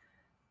only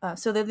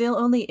they're the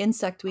only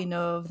insect we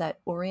know of that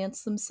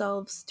orients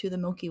themselves to the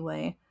Milky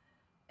Way.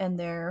 And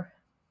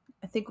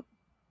I think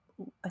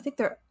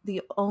they're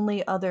the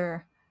only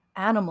other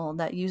animal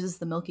that uses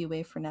the Milky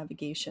Way for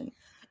navigation.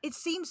 It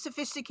seems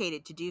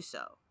sophisticated to do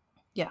so.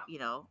 Yeah. You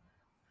know.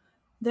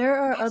 There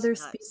are other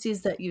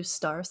species that use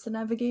stars to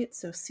navigate,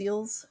 so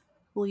seals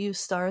will use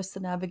stars to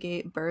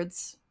navigate.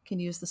 Birds can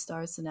use the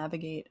stars to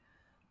navigate.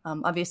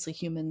 Obviously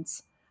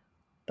humans.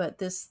 But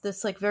this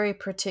like very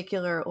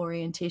particular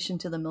orientation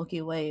to the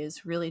Milky Way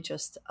is really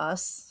just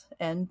us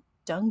and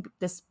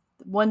this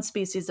one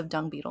species of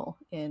dung beetle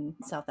in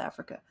South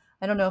Africa.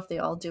 I don't know if they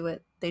all do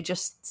it. They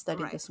just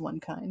studied Right. this one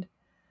kind.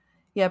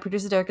 Yeah,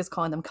 producer Derek is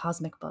calling them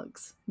cosmic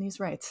bugs. And he's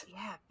right.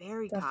 Yeah,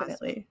 very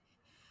Definitely.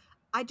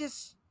 cosmic.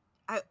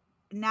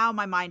 Now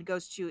my mind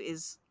goes to,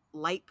 is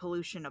light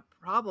pollution a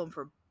problem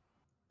for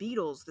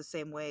beetles the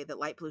same way that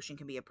light pollution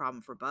can be a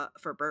problem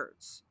for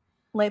birds?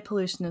 Light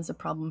pollution is a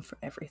problem for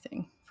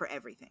everything. For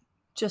everything.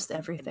 Just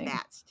everything. And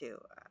bats, too.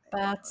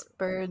 Bats,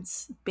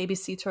 birds, baby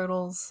sea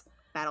turtles.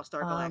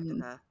 Battlestar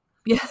Galactica.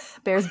 Yeah,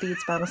 Bears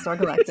Beats, Battlestar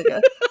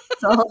Galactica.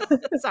 So...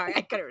 Sorry,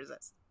 I couldn't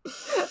resist.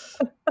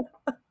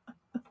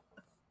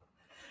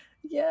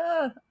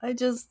 Yeah,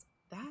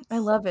 I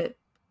love it.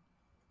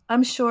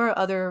 I'm sure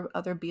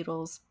other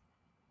beetles,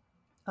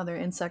 other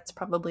insects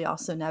probably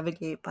also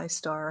navigate by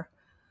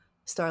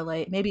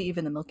starlight, maybe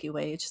even the Milky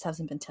Way. It just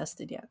hasn't been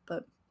tested yet,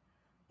 but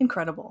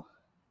incredible.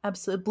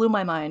 Absolutely blew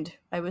my mind.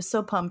 I was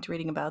so pumped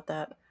reading about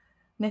that.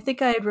 And I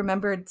think I had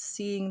remembered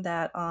seeing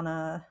that on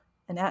an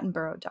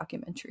Attenborough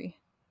documentary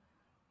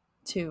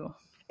too.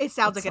 It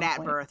sounds like an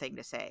Attenborough thing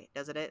to say,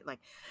 doesn't it? Like,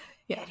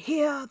 yeah. And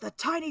here the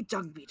tiny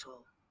dung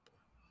beetle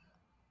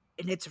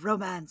in its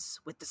romance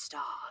with the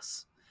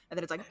stars. And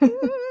then it's like,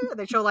 and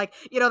they show like,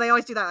 they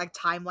always do that like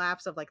time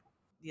lapse of like,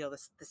 the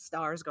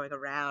stars going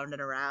around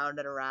and around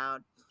and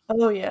around.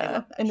 Oh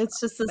yeah, and shot.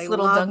 It's just this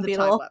little dung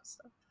beetle,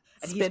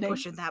 and spinning. He's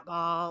pushing that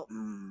ball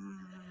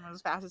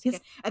as fast as he can.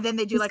 And then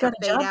they do like a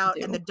fade out,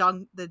 and the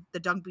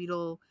dung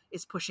beetle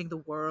is pushing the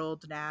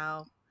world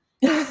now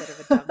instead of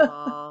a dung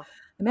ball.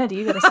 Amanda,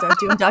 you got to start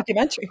doing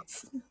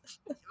documentaries.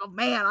 Oh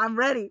man, I'm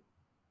ready.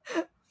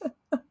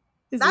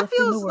 That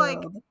feels like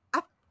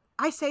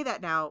I say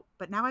that now,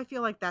 but now I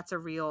feel like that's a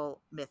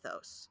real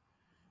mythos.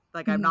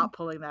 Like I'm not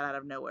pulling that out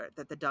of nowhere,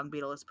 that the dung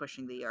beetle is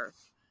pushing the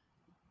earth.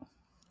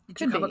 Did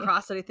you come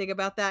across anything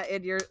about that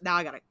in your... Now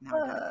I gotta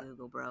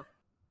Google, bro.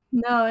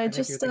 No, I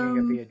think you're thinking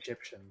of the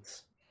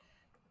Egyptians.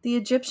 The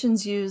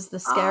Egyptians use the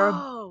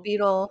scarab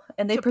beetle,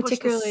 and they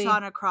particularly push the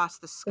sun across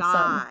the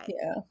sky.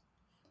 Yeah,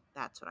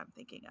 that's what I'm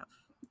thinking of.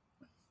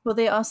 Well,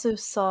 they also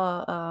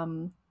saw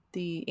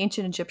the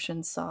ancient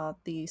Egyptians saw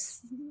the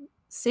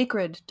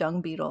sacred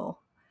dung beetle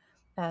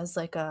as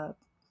like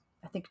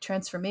I think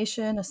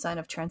transformation, a sign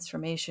of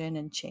transformation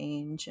and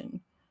change.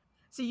 And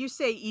so you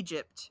say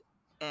Egypt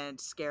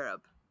and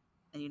scarab,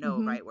 and you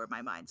know right where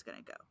my mind's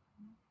gonna go.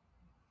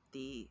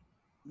 The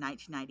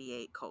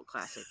 1998 cult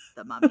classic,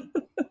 The Mummy,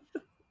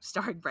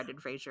 starring Brendan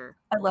Fraser.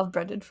 I love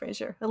Brendan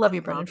Fraser. I love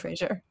you, Brendan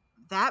Fraser.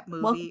 That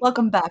movie.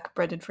 Welcome back,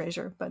 Brendan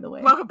Fraser. By the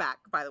way. Welcome back.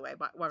 By the way,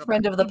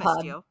 friend of the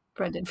pod,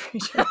 Brendan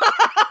Fraser.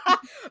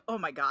 Oh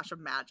my gosh!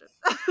 Imagine.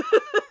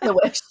 I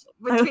wish.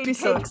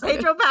 Between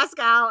Pedro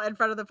Pascal and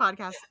friend of the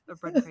podcast,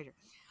 Brendan Fraser.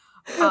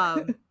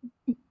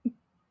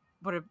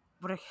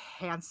 What a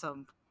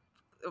handsome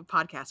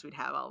podcast we'd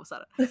have all of a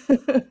sudden.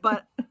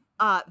 But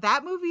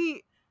that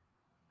movie.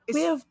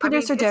 We have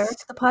producer Derek.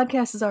 The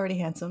podcast is already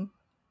handsome.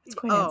 It's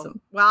quite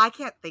handsome. Well, I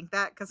can't think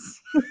that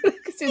because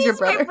he's your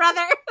brother. My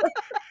brother.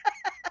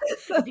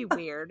 It'd be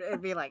weird.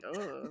 It'd be like,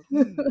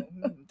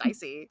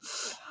 dicey.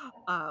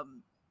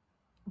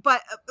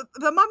 But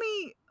The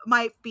Mummy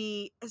might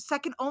be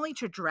second only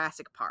to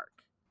Jurassic Park.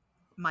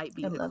 Might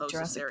be the closest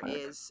Jurassic Park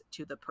is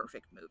to the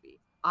perfect movie.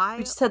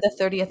 We just had the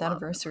 30th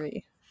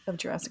anniversary of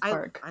Jurassic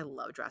Park. I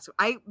love Jurassic.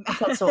 I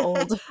felt so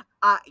old.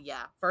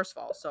 Yeah. First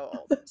of all, so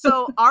old.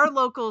 So our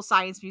local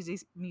science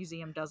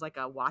museum does like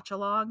a watch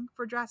along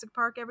for Jurassic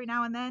Park every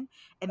now and then,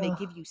 and they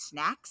give you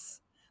snacks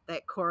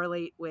that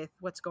correlate with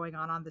what's going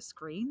on the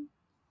screen.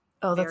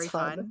 Oh, that's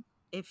fun.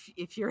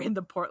 If you're in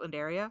the Portland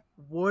area,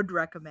 would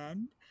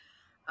recommend.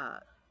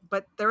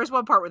 But there is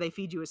one part where they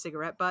feed you a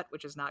cigarette butt,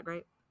 which is not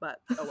great. But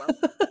oh well.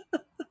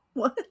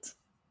 What?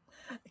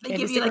 They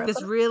give you like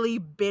this really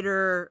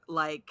bitter,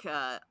 like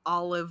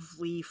olive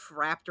leaf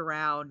wrapped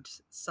around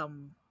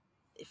some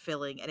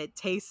filling, and it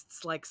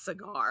tastes like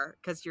cigar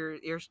because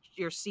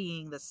you're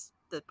seeing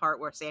the part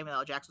where Samuel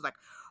L. Jackson was like,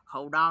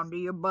 "Hold on to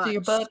your butts." To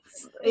your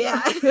butts.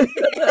 Yeah. And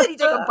you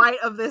take a bite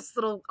of this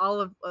little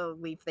olive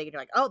leaf thing, and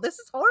you're like, "Oh, this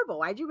is horrible.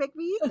 Why'd you make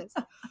me eat this?"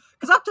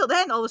 Because up till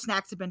then, all the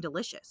snacks have been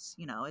delicious.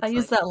 I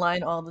use that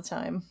line all the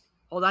time.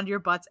 Hold on to your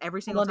butts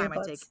every single time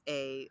I take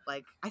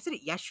I said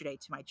it yesterday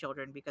to my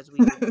children because we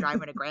were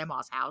driving to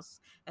grandma's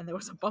house and there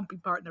was a bumpy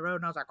part in the road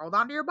and I was like, hold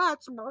on to your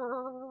butts.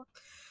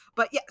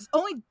 But yeah,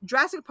 only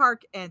Jurassic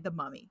Park and The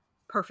Mummy,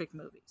 perfect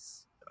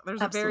movies.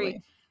 There's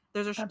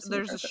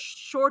a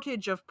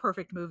shortage of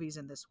perfect movies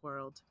in this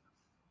world.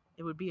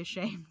 It would be a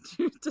shame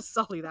to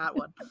sully that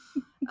one.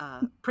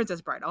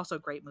 Princess Bride, also a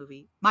great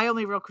movie. My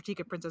only real critique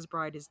of Princess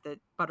Bride is that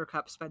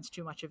Buttercup spends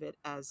too much of it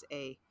as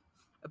a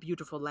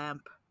beautiful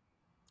lamp.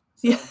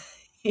 So, yeah,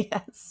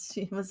 yes,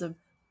 she was a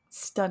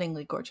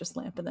stunningly gorgeous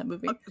lamp in that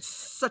movie.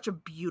 Such a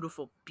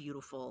beautiful,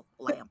 beautiful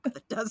lamp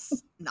that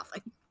does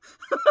nothing.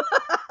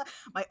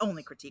 My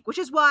only critique, which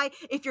is why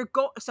if you're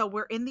so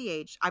we're in the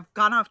age, I've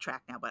gone off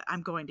track now, but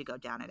I'm going to go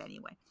down it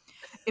anyway.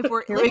 If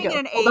we're Here living we go.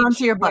 in an Hold age on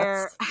to your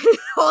where butts.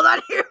 hold on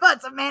to your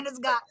butts, Amanda's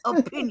got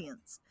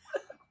opinions.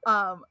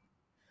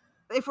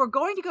 If we're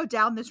going to go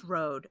down this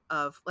road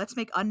of let's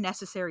make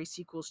unnecessary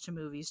sequels to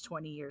movies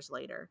 20 years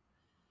later,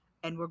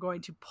 and we're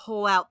going to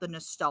pull out the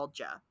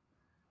nostalgia,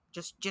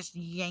 just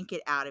yank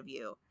it out of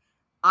you,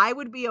 I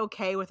would be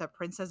okay with a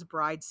Princess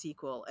Bride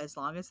sequel as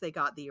long as they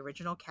got the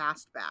original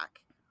cast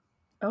back.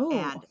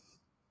 Oh.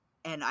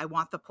 And I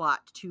want the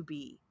plot to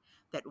be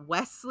that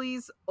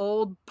Wesley's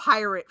old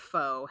pirate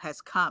foe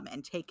has come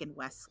and taken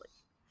Wesley.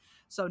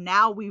 So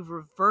now we've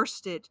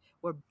reversed it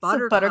where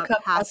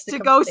Buttercup has to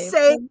go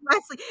save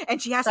Wesley.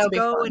 And she has to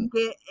go and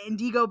get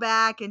Indigo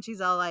back. And she's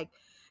all like,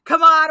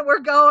 come on, we're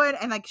going.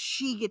 And like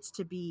she gets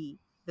to be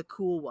the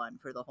cool one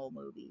for the whole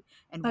movie.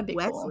 And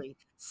Wesley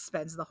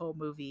spends the whole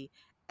movie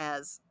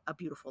as a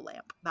beautiful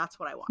lamp. That's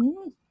what I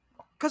want.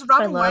 Because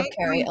Robin White.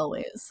 Carrie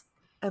Elwes.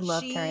 I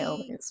love Carrie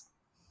Elwes.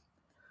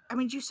 I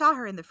mean, you saw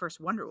her in the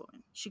first Wonder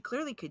Woman. She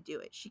clearly could do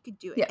it. She could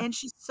do it. Yeah. And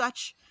she's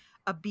such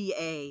a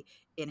BA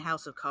in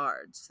House of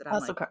Cards that I'm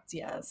House of Cards,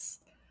 yes.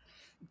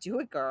 Do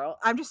it, girl.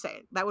 I'm just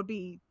saying that would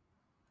be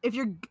if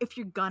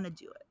you're gonna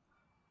do it,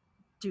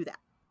 do that.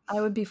 I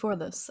would be for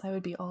this. I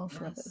would be all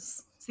for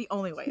this. It's the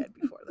only way I'd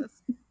be for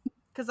this.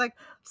 Because like,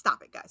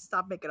 stop it, guys.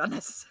 Stop making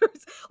unnecessary.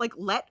 Like,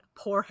 let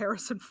poor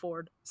Harrison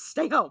Ford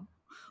stay home.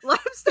 Let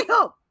him stay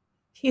home.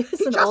 He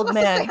is an old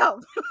man.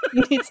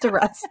 He needs to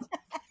rest.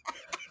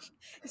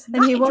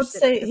 And he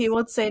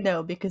won't say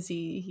no because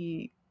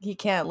he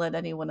can't let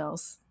anyone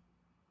else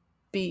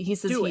be. He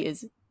says he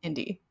is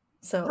indie.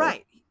 So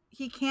right.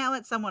 He can't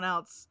let someone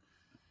else.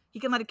 He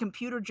can let a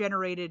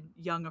computer-generated,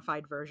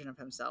 youngified version of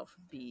himself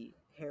be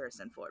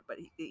Harrison Ford, but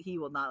he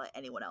will not let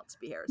anyone else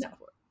be Harrison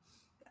Ford.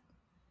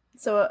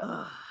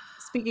 So,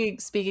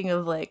 speaking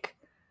of like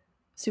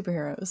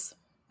superheroes,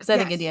 because I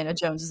think Indiana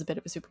Jones is a bit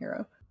of a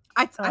superhero.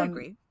 I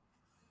agree.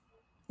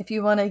 If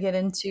you want to get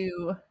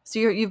into, so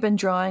you've been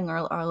drawing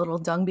our little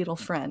dung beetle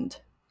friend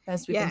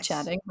as we've been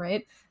chatting,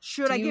 right?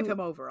 Should I give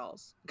him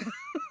overalls,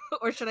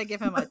 or should I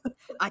give him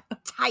a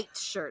tight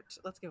shirt?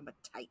 Let's give him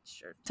a tight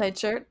shirt. Tight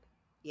shirt.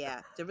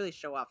 Yeah, to really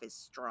show off his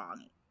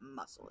strong,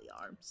 muscly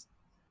arms.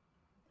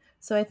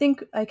 So I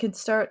think I could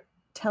start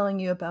telling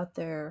you about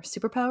their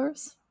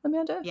superpowers,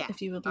 Amanda. Yeah.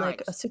 If you would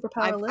like a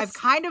superpower list. I've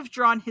kind of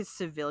drawn his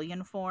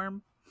civilian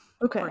form.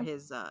 Okay. For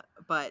his,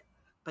 but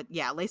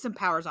yeah, lay some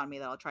powers on me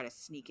that I'll try to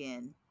sneak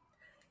in.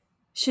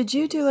 Should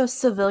you do a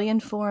civilian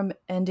form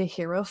and a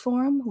hero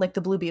form, like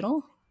the Blue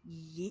Beetle?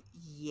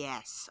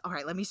 Yes. All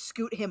right, let me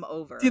scoot him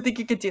over. Do you think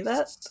you could do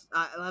that?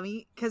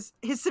 Because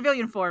his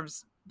civilian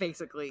form's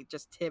basically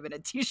just him in a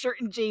t-shirt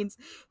and jeans.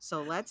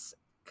 So let's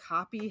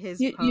copy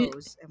his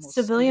pose. And we'll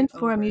civilian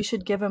form, you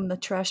should give him the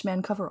Trash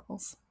Man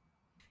coveralls.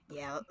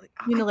 Yeah.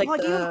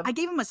 I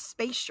gave him a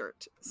space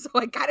shirt, so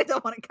I kind of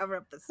don't want to cover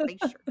up the space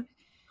shirt.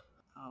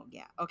 Oh,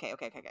 yeah. Okay.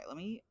 Let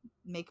me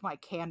make my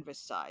canvas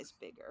size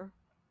bigger.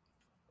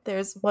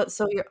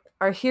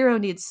 Our hero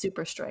needs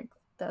super strength.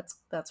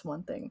 That's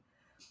one thing.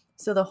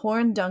 So the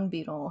horned dung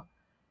beetle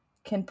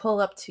can pull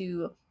up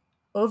to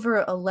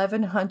over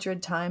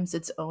 1,100 times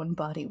its own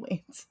body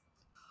weight.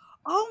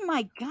 Oh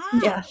my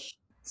gosh. Yeah.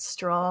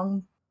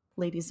 Strong,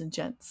 ladies and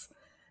gents.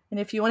 And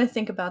if you want to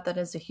think about that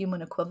as a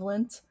human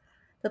equivalent,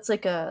 that's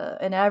like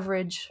an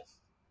average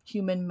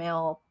human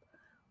male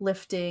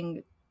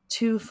lifting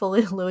 2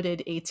 fully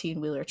loaded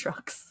 18-wheeler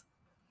trucks.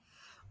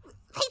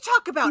 They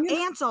talk about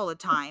ants all the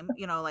time,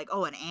 like,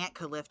 oh, an ant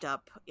could lift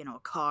up, a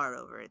car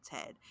over its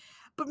head.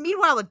 But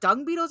meanwhile, the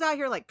dung beetle's out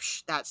here like,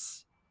 psh,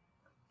 that's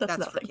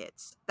for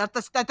kids.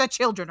 The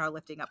children are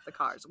lifting up the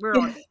cars. We're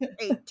on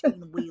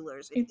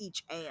 18-wheelers in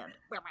each hand.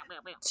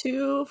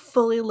 2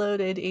 fully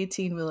loaded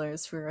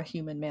 18-wheelers for a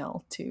human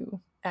male to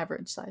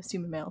average size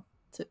human male.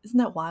 Isn't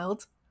that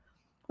wild?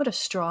 What a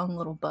strong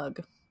little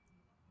bug.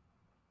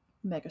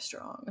 Mega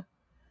strong.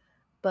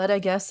 But I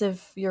guess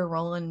if you're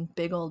rolling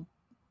big old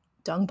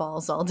dung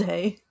balls all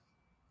day,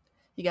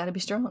 you gotta be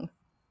strong.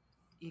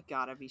 You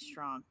gotta be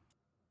strong.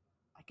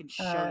 I can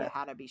show you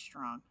how to be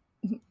strong.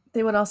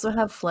 They would also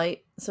have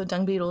flight, so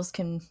dung beetles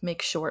can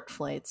make short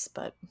flights.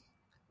 But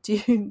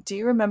do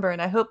you remember?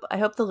 And I hope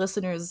the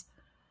listeners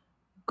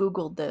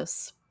Googled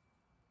this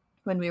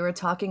when we were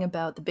talking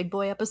about the Big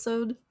Boy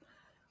episode.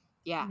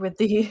 Yeah. With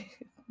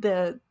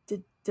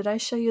did I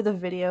show you the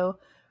video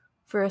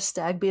for a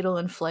stag beetle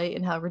in flight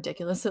and how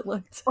ridiculous it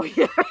looked? Oh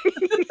yeah.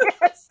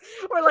 Yes.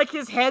 Where like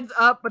his head's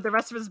up, but the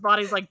rest of his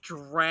body's like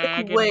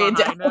dragging way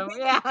behind down. Him.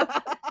 Yeah.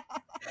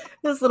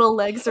 His little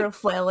legs are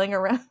flailing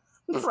around.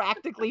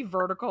 Practically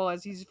vertical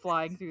as he's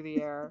flying through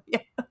the air. Yeah.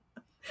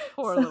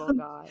 Poor little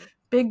guy.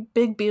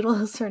 Big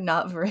beetles are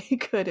not very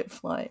good at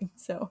flying.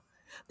 So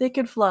they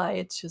could fly,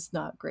 it's just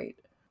not great.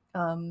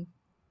 And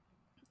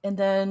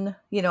then,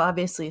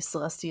 obviously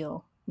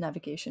celestial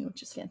navigation,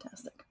 which is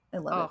fantastic. I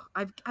love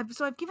it.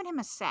 I've given him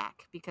a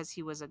sack because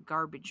he was a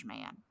garbage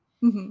man.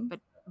 Mm-hmm.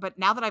 But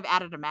now that I've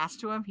added a mask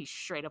to him, he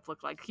straight up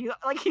looked like he's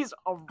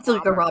a robber. It's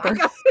like a robber.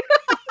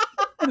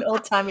 An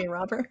old-timey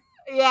robber.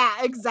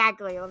 Yeah,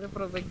 exactly. I'll just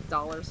put a big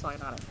dollar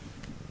sign on it.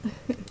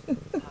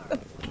 Alright,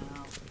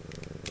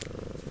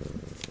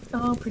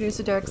 wow. Oh,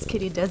 producer Derek's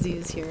kitty Desi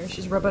is here.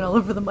 She's rubbing all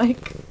over the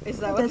mic. Is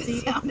that what the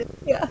sound is?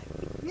 Yeah.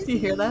 Desi. Do you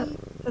hear that?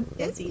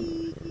 That's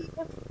Desi.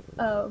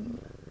 And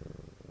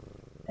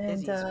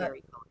Desi's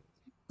very cool.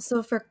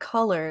 so for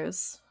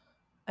colors,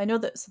 I know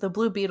that the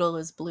blue beetle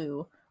is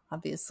blue,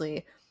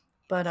 obviously,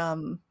 but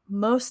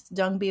most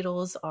dung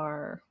beetles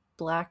are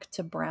black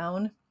to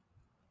brown,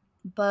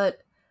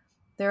 but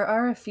there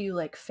are a few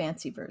like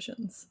fancy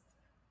versions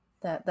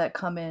that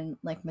come in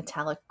like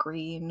metallic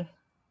green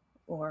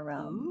or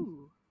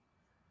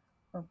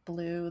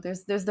blue.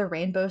 There's the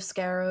rainbow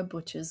scarab,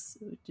 which is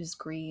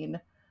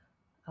green.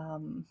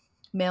 Some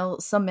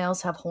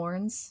males have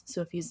horns,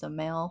 so if he's a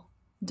male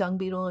dung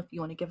beetle, if you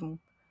want to give him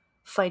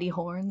fighty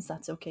horns,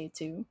 that's okay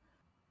too.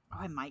 Oh,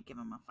 I might give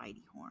him a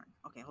fighty horn.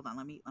 Okay, hold on.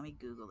 Let me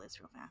Google this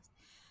real fast.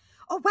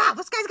 Oh wow,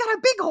 this guy's got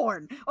a big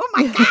horn. Oh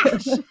my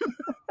gosh.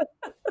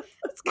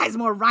 This guy's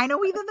more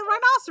rhino-y than the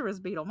rhinoceros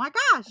beetle. My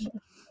gosh.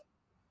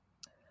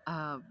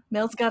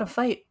 Males gotta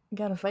fight.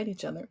 Gotta fight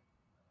each other.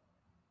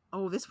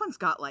 Oh, this one's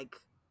got like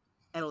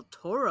El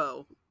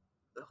Toro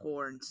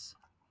horns.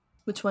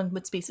 Which one?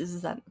 What species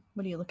is that?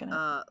 What are you looking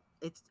at?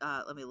 It's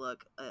let me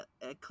look.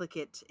 Click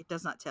it. It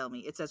does not tell me.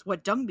 It says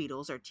what dung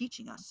beetles are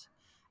teaching us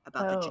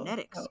about the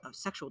genetics of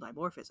sexual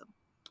dimorphism.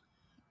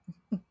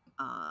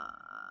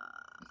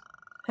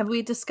 Have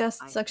we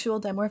discussed sexual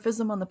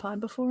dimorphism on the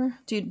pod before?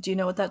 Do you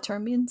know what that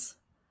term means?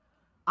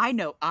 I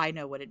know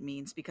what it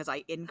means because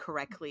I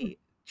incorrectly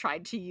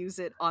tried to use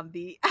it on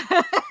the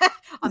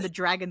on the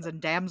Dragons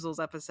and Damsels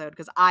episode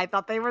because I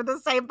thought they were the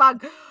same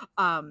bug.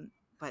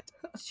 But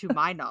to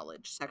my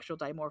knowledge, sexual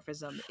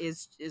dimorphism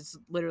is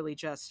literally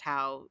just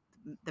how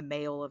the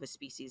male of a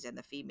species and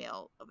the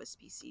female of a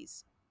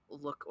species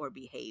look or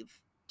behave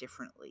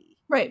differently.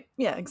 Right.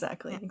 Yeah,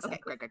 exactly. Yeah.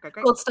 Exactly. Okay,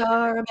 great. Gold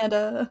star,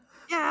 Amanda.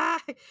 Yeah.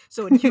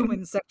 So in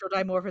humans, sexual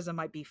dimorphism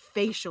might be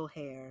facial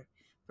hair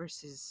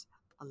versus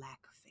a lack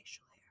of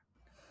facial hair.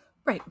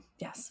 Right.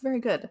 Yes. Very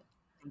good.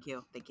 Thank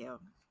you.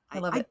 I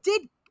love it.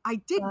 I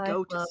did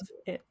go to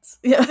it.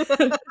 Yeah.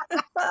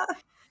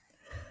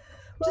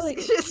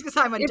 just because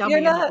I'm a dummy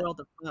in the world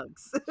of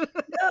bugs.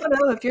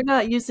 No. If you're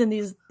not using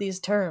these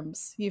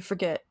terms, you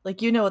forget.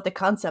 Like you know what the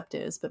concept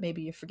is, but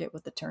maybe you forget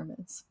what the term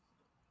is.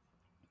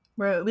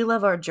 We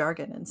love our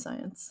jargon in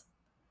science.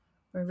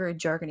 We're very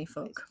jargony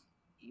folk.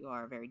 You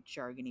are a very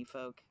jargony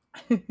folk.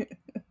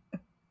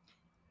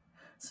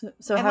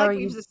 So how are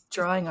you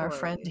drawing our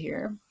friend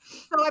here?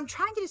 So I'm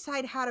trying to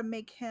decide how to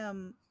make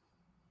him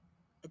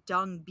a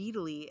dung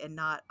beetle and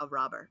not a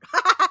robber.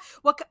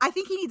 Well, I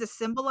think he needs a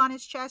symbol on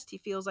his chest. He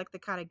feels like the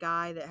kind of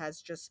guy that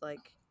has just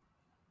like,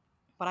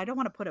 but I don't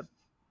want to put a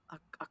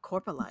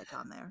corpulite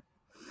on there.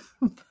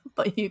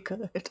 But you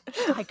could.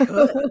 I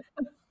could.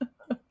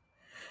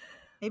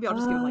 Maybe I'll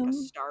just give him like a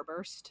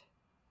starburst.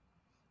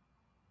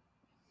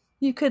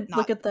 You could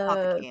look at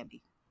the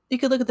candy. You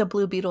could look at the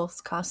Blue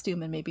Beetle's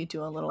costume and maybe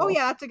do a little. Oh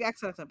yeah, that's an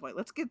excellent point.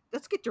 Let's get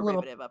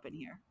derivative up in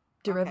here.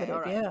 Derivative,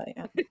 okay, right.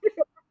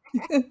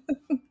 Yeah.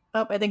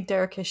 Oh, I think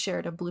Derek has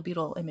shared a Blue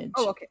Beetle image.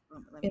 Oh, okay.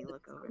 Let me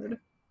look over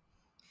there.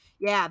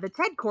 Yeah, the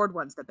Ted Cord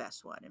one's the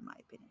best one in my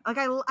opinion. Like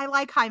I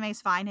like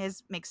Jaime's fine.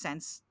 His makes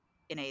sense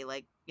in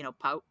a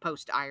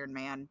post Iron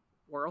Man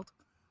world.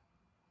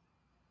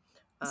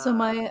 So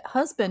my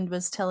husband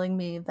was telling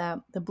me that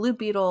the Blue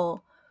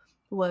Beetle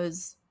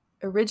was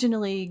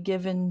originally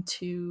given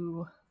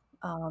to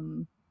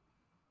the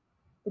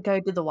guy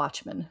who did The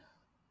Watchmen.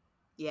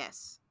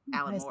 Yes,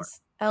 Alan Moore.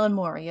 Alan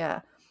Moore, yeah.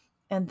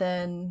 And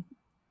then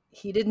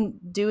he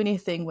didn't do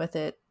anything with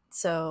it.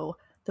 So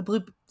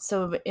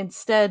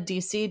instead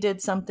DC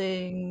did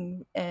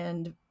something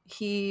and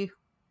he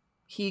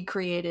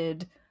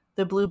created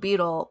the Blue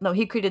Beetle. No,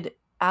 he created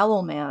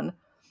Owlman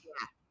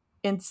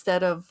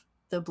instead of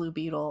the Blue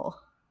Beetle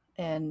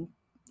and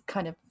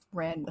kind of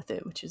ran with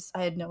it, which is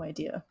I had no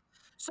idea.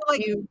 So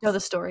like, do you know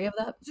the story of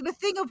that? So the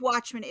thing of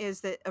Watchmen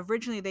is that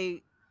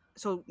originally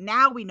so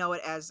now we know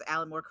it as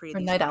Alan Moore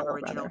created these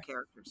original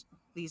characters.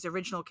 These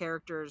original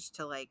characters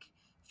to like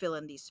fill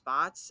in these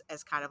spots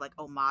as kind of like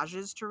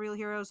homages to real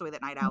heroes, the way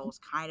that Night Owl's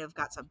kind of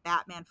got some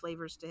Batman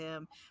flavors to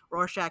him.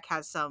 Rorschach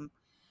has some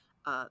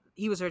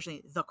he was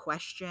originally The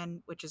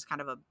Question, which is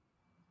kind of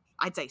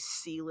I'd say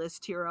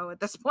C-list hero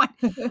at this point.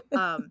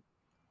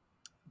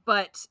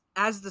 But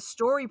as the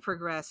story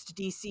progressed,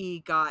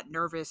 DC got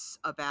nervous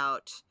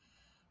about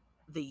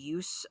the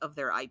use of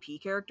their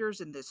IP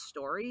characters in this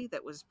story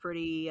that was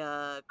pretty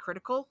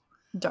critical.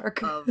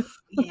 Dark.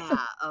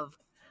 Of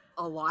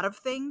a lot of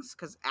things,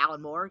 because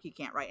Alan Moore, he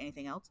can't write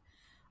anything else.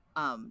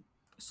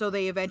 So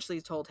they eventually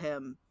told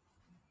him,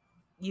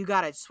 you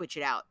got to switch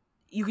it out.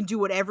 You can do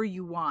whatever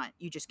you want.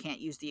 You just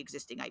can't use the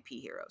existing IP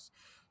heroes.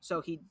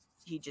 So he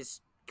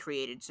just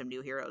created some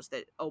new heroes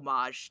that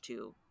homage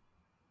to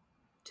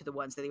the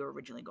ones that they were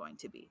originally going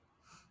to be.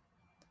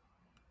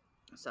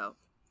 So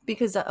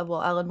because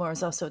Alan Moore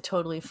is also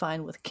totally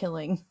fine with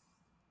killing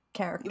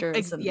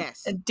characters,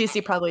 yes, and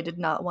DC probably did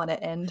not want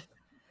to end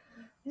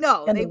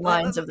No, And they the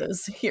lines of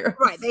those heroes.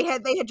 right. They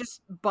had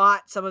just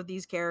bought some of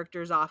these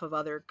characters off of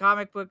other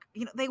comic book.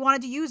 They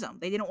wanted to use them.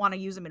 They didn't want to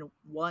use them in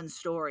one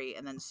story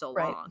and then so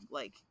Right. long,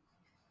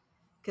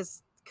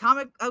 because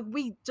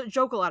we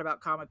joke a lot about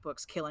comic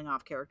books killing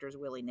off characters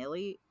willy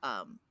nilly.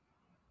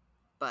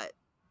 But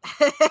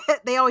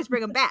they always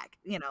bring them back.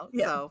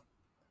 Yeah.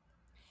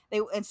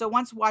 So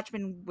once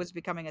Watchmen was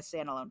becoming a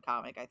standalone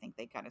comic, I think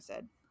they kind of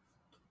said,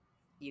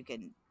 you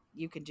can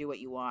do what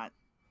you want,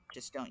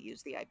 just don't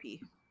use the IP.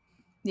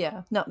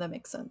 Yeah, no, that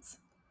makes sense.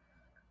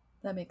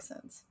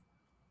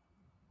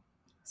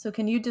 So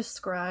can you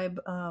describe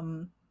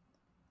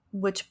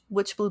which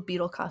Blue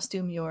Beetle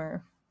costume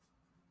you're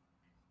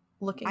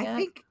looking at?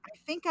 I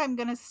think I'm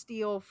gonna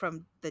steal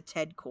from the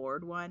Ted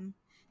Kord one,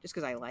 just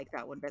because I like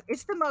that one. But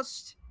it's the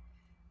most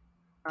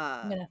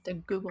I'm gonna have to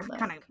Google that.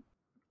 kind of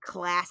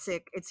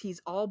classic.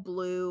 He's all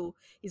blue.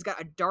 He's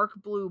got a dark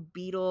blue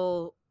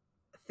beetle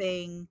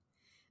thing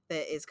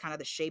that is kind of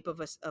the shape of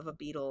a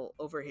beetle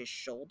over his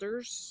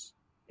shoulders,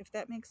 if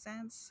that makes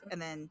sense.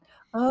 And then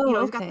Oh,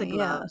 he's okay, got the yeah,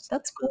 gloves.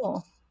 that's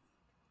cool.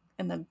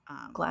 And the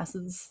Um,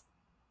 glasses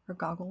or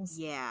goggles.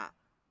 yeah,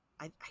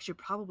 I should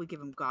probably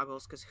give him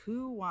goggles, because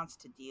who wants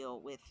to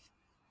deal with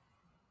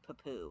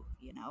Papu?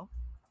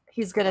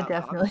 He's gonna Without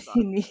definitely goggles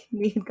on.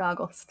 need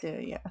goggles too.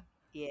 Yeah,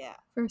 Yeah.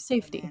 for And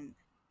safety. then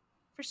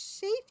for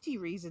safety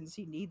reasons,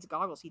 he needs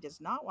goggles. He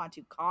does not want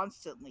to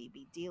constantly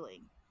be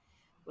dealing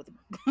with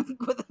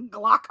with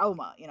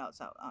glaucoma.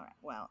 So all right,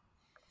 well,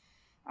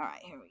 all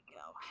right, here we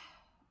go.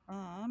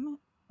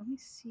 Let me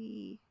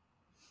see.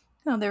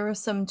 Oh, there were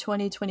some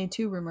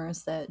 2022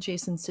 rumors that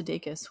Jason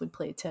Sudeikis would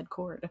play Ted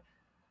Kord.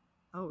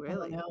 Oh,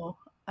 really?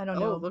 I don't Oh,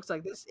 know. it looks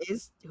like this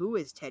is who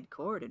is Ted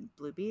Kord in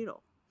Blue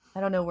Beetle. I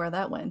don't know where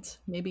that went.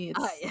 Maybe it's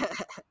Yeah.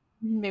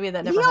 maybe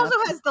that He never also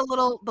happened. has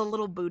the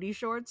little booty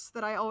shorts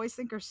that I always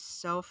think are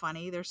so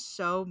funny. They're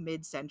so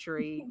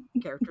mid-century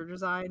character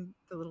design.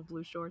 The little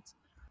blue shorts.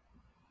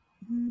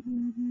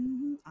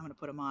 I'm gonna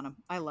put them on him.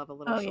 I love a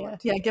little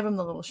short. Yeah, give him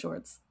the little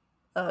shorts.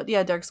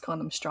 Yeah, Doug's calling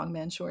them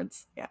strongman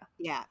shorts.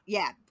 Yeah.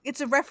 It's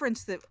a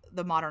reference that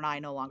the modern eye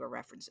no longer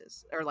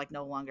references, or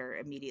no longer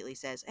immediately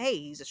says, "Hey,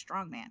 he's a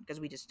strongman," because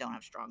we just don't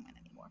have strongmen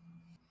anymore.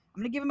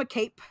 I'm gonna give him a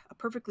cape, a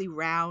perfectly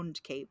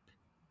round cape,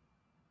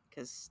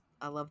 because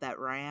I love that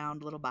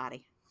round little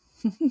body.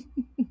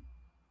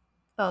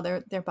 Oh,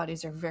 their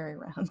bodies are very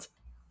round,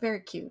 very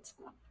cute.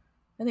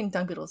 I think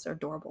dung beetles are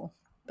adorable,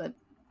 but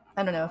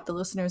I don't know if the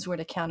listeners were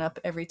to count up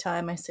every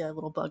time I say a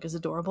little bug is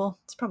adorable.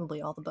 It's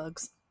probably all the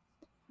bugs.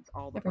 It's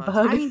all the Every bugs.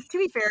 bug. I mean, to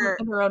be fair,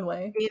 in their own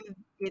way.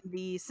 in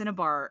the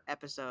Cinnabar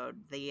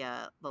episode, the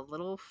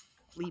little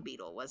flea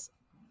beetle was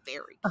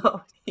very cute.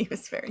 Oh, he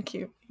was very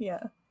cute.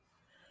 Yeah.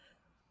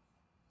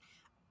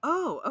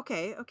 Oh,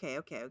 okay.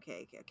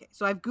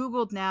 So I've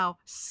Googled now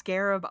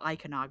scarab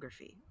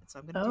iconography. So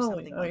I'm gonna do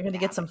something. You're gonna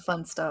get some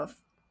fun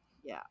stuff.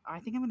 Yeah, I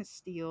think I'm gonna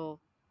steal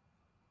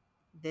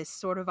this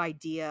sort of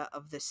idea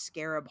of the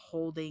scarab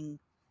holding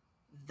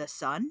the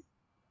sun.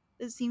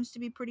 That seems to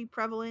be pretty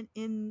prevalent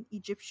in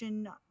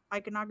Egyptian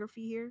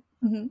iconography here.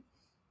 Mm-hmm.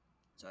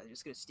 So I'm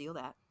just gonna steal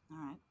that. All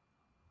right.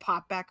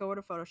 Pop back over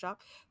to Photoshop.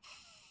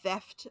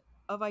 Theft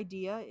of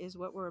idea is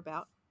what we're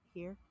about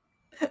here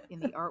in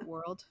the art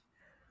world.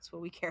 That's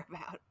what we care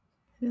about.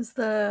 It is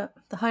the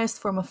highest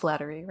form of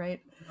flattery,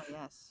 right? Oh,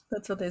 yes.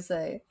 That's what they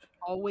say.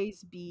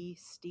 Always be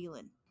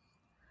stealing.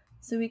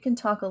 So we can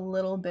talk a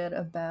little bit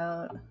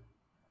about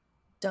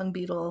dung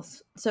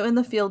beetles. So in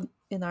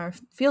our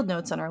field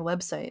notes on our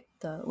website,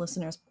 the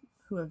listeners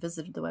who have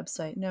visited the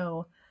website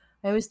know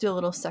I always do a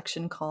little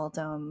section called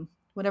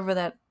whatever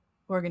that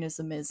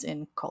organism is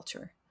in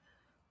culture.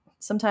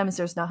 Sometimes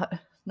there's not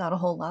a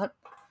whole lot,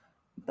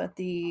 but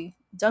the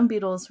dung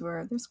beetles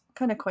there's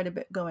kind of quite a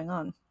bit going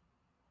on.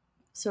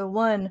 So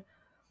a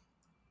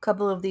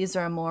couple of these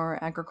are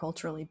more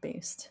agriculturally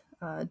based.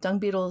 Dung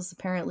beetles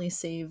apparently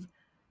save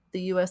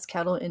the U.S.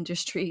 cattle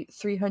industry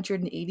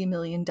 $380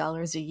 million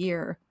a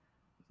year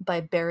by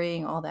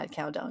burying all that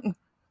cow dung.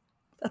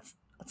 That's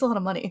a lot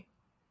of money.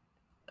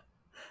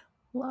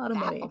 A lot of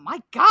money. Oh my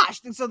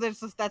gosh! So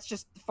that's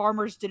just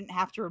farmers didn't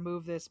have to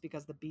remove this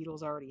because the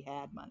beetles already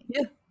had money.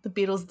 Yeah, the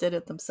beetles did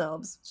it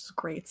themselves, which is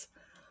great.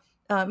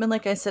 And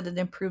like I said, it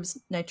improves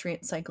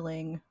nitrate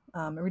cycling,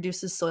 it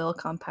reduces soil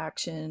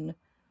compaction,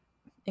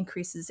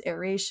 increases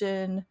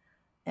aeration,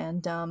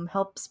 and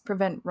helps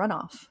prevent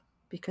runoff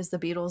because the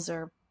beetles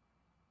are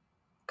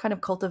kind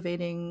of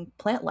cultivating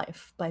plant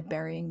life by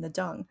burying the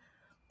dung.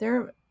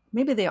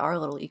 Maybe they are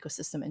little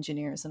ecosystem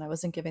engineers, and I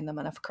wasn't giving them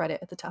enough credit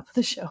at the top of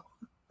the show.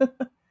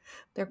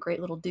 They're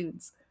great little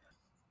dudes.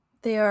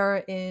 They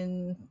are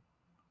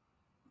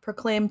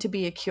proclaimed to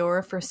be a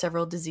cure for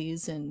several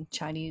diseases in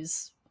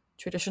Chinese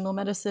traditional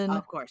medicine.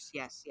 Of course,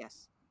 yes.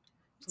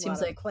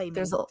 Seems like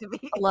there's a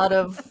lot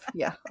of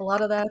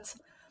that.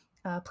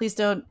 Please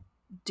don't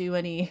do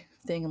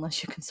anything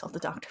unless you consult a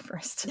doctor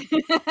first.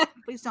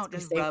 Please don't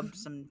just rub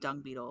some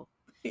dung beetle.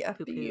 Yeah,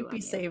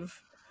 be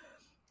safe.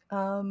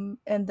 And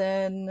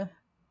then,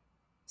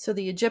 so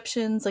the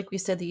Egyptians, like we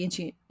said, the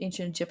ancient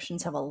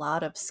Egyptians have a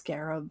lot of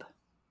scarab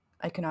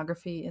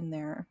iconography in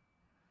their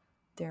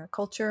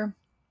culture.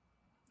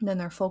 And then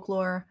their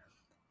folklore,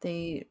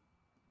 they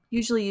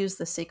usually use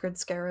the sacred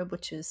scarab,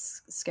 which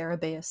is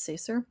Scarabaeus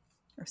sacer,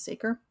 or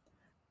saker.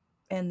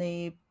 And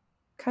they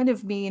kind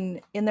of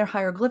mean, in their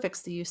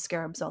hieroglyphics, they use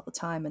scarabs all the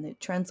time, and it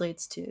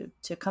translates to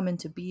come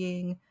into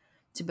being,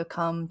 to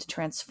become, to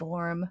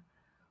transform.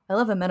 I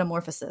love a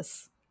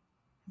metamorphosis.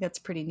 That's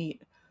pretty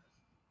neat.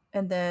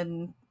 And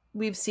then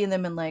we've seen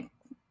them in, like,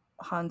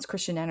 Hans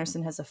Christian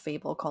Andersen has a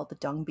fable called the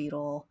Dung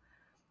Beetle.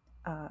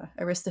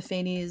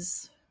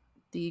 Aristophanes,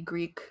 the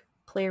Greek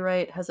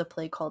playwright, has a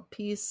play called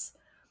Peace,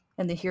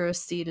 and the hero's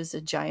steed is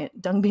a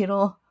giant dung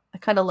beetle. I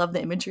kind of love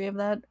the imagery of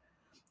that.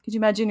 Could you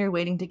imagine you're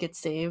waiting to get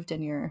saved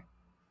and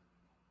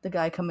the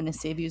guy coming to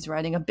save you is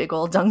riding a big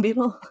old dung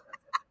beetle?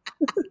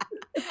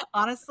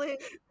 Honestly,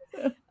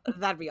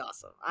 that'd be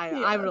awesome.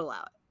 I would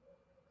allow it.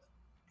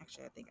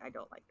 Actually, I think I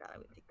don't like that. I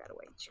would take that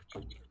away.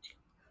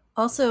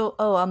 Also,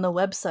 on the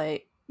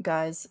website,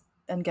 guys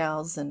and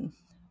gals and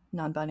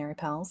non-binary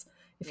pals,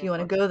 if you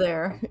want to go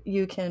there,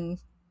 you can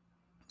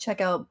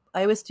check out,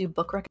 I always do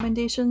book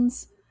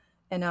recommendations,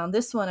 and on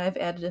this one I've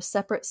added a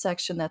separate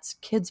section that's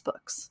kids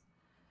books.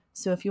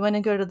 So if you want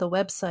to go to the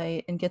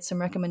website and get some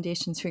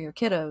recommendations for your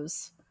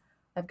kiddos,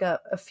 I've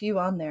got a few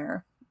on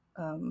there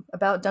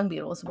about dung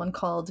beetles. One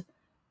called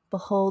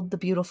Behold the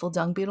Beautiful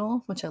Dung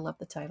Beetle, which I love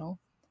the title.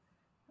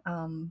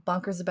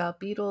 Bonkers About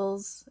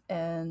Beetles,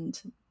 and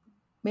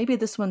maybe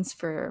this one's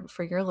for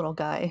your little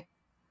guy,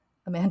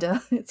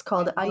 Amanda. It's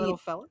called little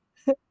fella.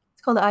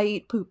 It's called I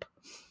Eat Poop.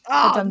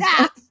 Oh,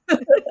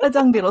 a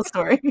dung beetle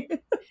story.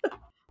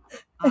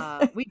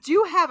 We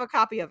do have a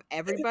copy of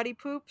Everybody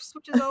Poops,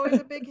 which is always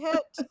a big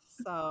hit.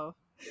 So,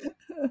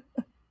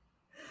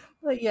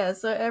 but yeah,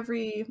 so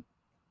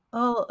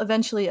I'll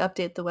eventually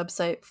update the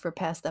website for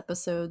past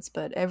episodes,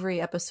 but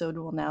every episode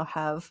will now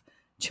have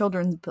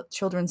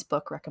children's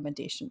book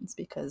recommendations,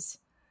 because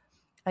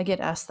I get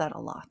asked that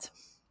a lot.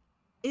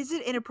 Is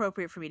it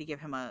inappropriate for me to give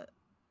him a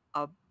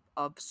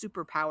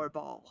superpower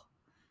ball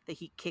that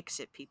he kicks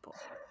at people?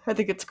 I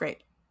think it's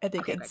great. I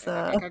think it's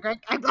great.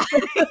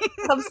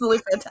 absolutely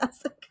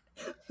fantastic.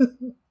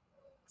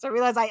 So I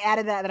realized I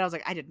added that, and then I was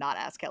like, I did not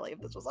ask Kelly if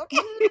this was okay.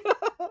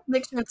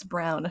 Make sure it's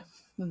brown,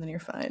 and then you're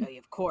fine.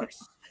 Of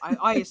course.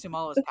 I assume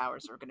all his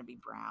powers are going to be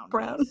brown.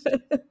 Brown.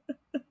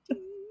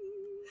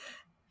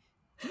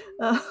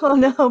 Oh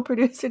no,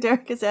 producer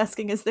Derek is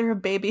asking, is there a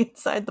baby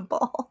inside the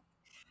ball?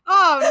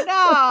 Oh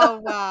no!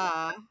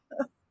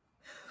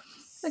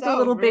 Like a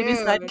little baby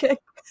sidekick.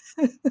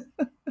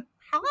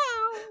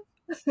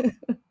 Hello.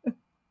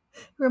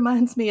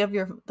 Reminds me of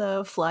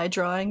the fly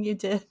drawing you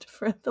did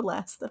for the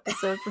last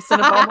episode for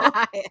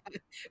Cinnabon.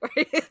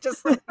 Where he's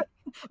just like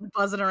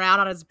buzzing around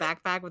on his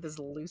backpack with his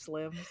loose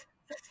limbs.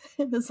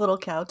 And his little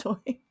cow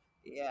toy.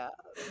 Yeah,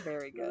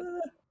 very good.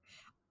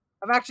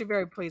 I'm actually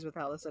very pleased with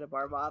how the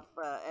Cinnabar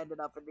ended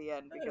up in the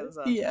end, because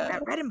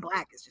red and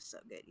black is just so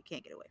good. You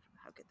can't get away from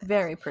how good that is.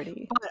 Very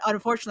pretty. But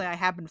unfortunately, I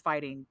have been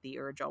fighting the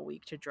urge all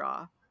week to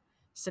draw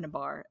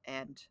Cinnabar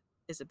and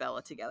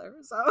Isabella together.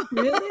 So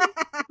really,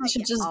 you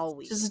should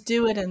just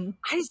do it. And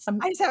I just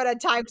haven't had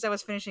time, because I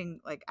was finishing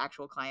like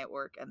actual client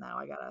work, and now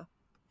I gotta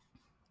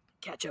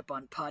catch up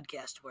on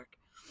podcast work.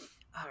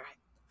 All right,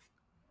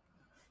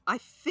 I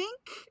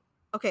think.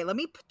 Okay, let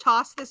me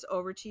toss this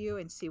over to you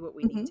and see what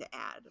we need to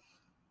add.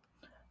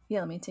 Yeah,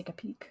 let me take a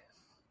peek.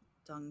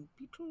 Dung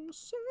Beetle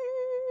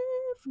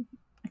save.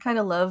 I kind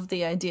of love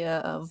the idea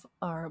of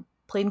our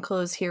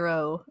plainclothes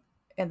hero,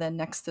 and then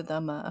next to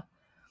them,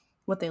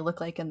 what they look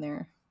like in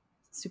their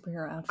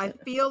superhero outfit.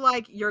 I feel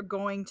like you're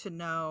going to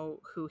know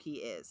who he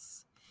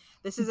is.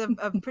 This is a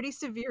pretty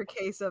severe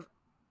case of,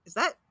 is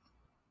that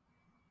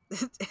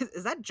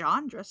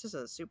John dressed as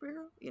a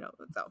superhero?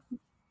 So.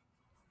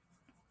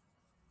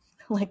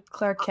 Like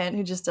Clark Kent,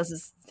 who just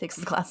takes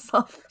his glasses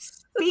off.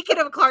 Speaking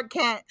of Clark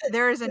Kent,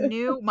 there is a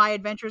new My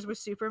Adventures with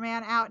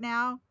Superman out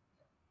now.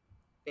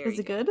 Is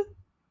it good?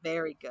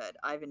 Very good.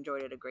 I've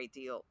enjoyed it a great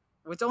deal.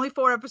 It's only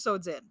 4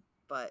 episodes in,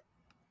 but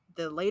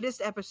the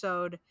latest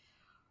episode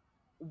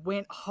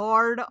went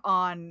hard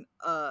on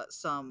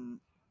some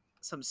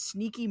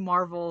sneaky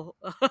Marvel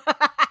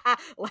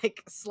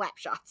like slap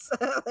shots.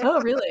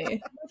 Oh,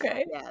 really?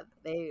 Okay. Yeah,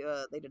 they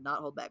did not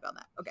hold back on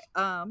that. Okay.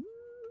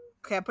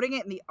 Okay, I'm putting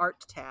it in the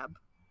art tab.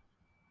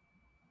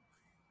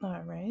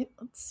 All right,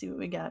 let's see what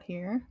we got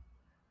here.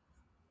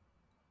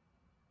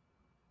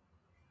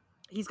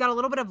 He's got a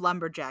little bit of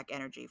lumberjack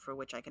energy, for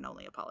which I can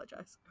only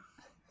apologize.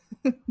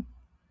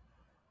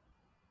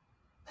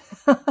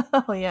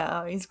 Oh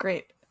yeah, he's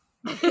great.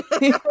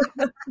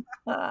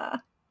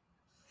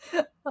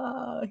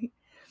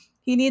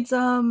 He needs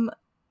so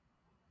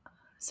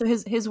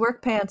his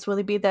work pants, will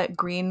he be that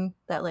green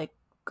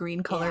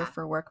color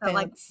for work pants?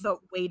 Like the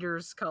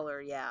waiter's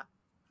color, yeah.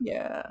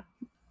 Yeah.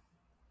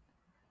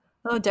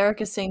 Oh,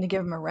 Derek is saying to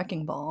give him a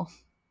wrecking ball.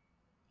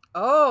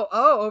 Oh,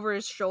 over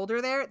his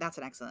shoulder there? That's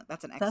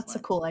a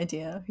cool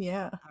idea.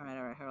 Yeah. All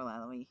right, hold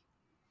on, let me.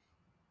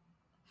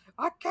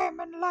 I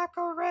came in like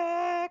a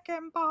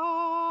wrecking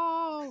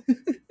ball.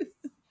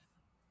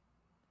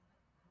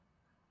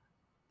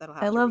 That'll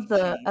have I to love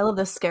rechange.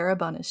 the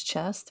scarab on his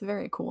chest.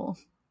 Very cool.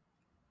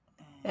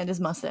 And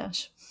his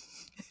mustache.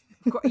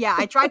 Yeah,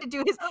 I tried to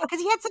do his because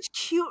he had such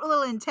cute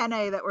little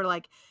antennae that were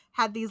like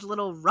had these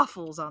little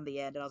ruffles on the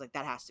end, and I was like,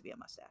 that has to be a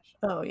mustache.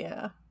 Oh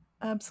yeah,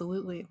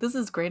 absolutely. This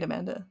is great,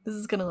 Amanda. This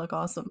is gonna look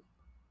awesome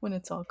when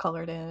it's all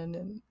colored in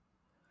and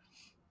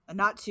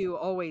not to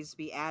always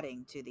be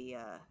adding to the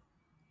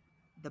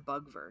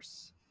bug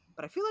verse,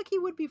 but I feel like he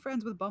would be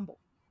friends with Bumble.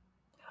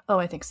 Oh,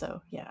 I think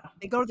so. Yeah,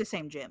 they go to the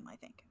same gym. I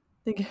think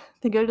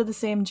they go to the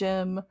same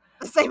gym,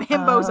 the same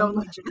himbos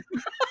only gym.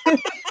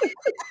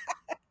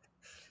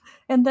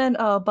 And then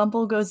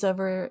Bumble goes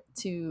over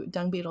to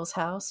Dung Beetle's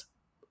house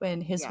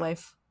when his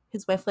wife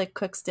like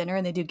cooks dinner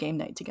and they do game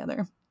night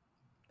together.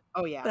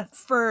 Oh yeah,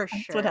 that's sure.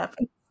 What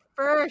happens.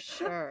 For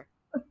sure.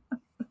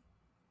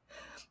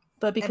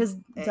 But because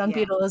Dung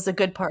Beetle is a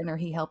good partner,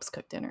 he helps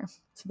cook dinner,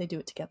 so they do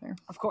it together.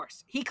 Of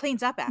course, he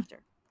cleans up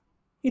after.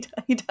 He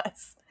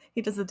does.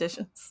 He does the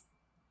dishes.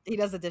 He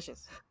does the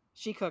dishes.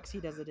 She cooks. He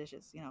does the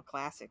dishes. You know,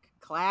 classic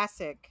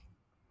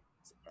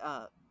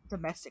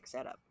domestic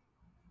setup.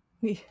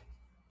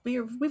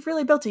 We've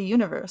really built a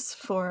universe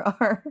for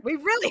our. We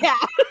really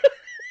have.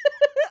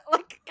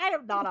 Like, kind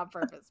of not on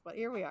purpose, but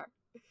here we are.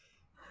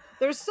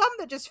 There's some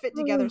that just fit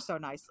together so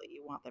nicely.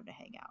 You want them to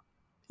hang out.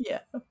 Yeah.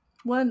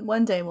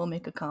 One day we'll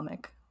make a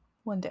comic.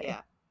 One day.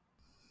 Yeah.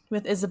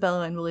 With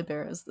Isabella and Woolly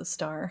Bear as the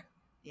star.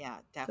 Yeah,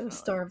 definitely. The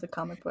star of the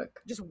comic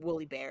book. Just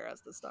Woolly Bear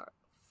as the star.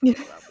 Yeah.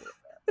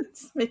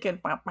 Just making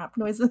wop wop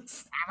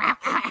noises. I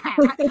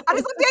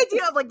just like the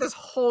idea of like this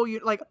whole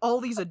like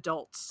all these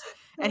adults,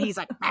 and he's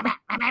like, and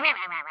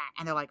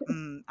they're like,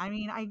 I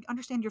mean, I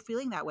understand you're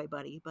feeling that way,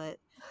 buddy, but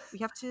we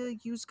have to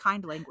use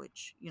kind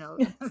language, you know.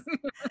 Yes.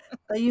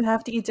 But you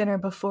have to eat dinner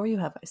before you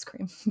have ice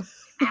cream.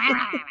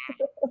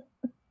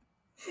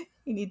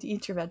 You need to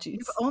eat your veggies.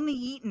 You've only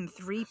eaten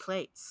 3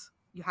 plates.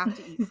 You have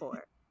to eat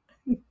 4.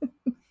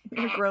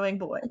 You're a growing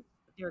boy.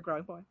 You're a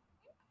growing boy.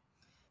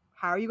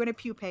 How are you going to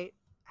pupate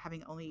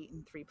having only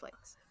eaten 3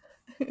 plates?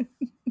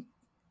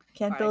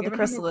 Can't build a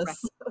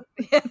chrysalis.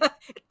 It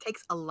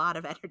takes a lot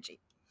of energy.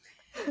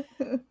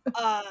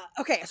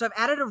 Okay, so I've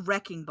added a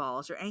wrecking ball.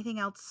 Is there anything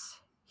else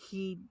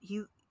he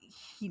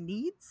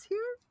needs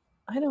here?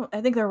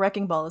 I think the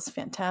wrecking ball is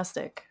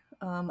fantastic.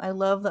 I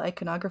love the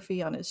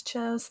iconography on his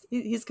chest.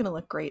 He's gonna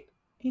look great.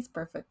 He's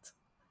perfect.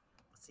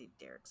 Let's see if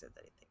Derek says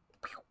anything.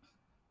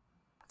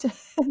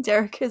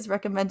 Derek is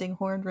recommending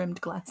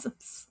horn-rimmed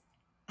glasses.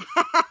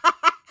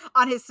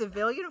 On his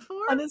civilian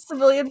form? On his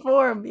civilian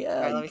form, yeah.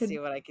 All right, let me see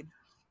what I can...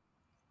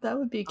 That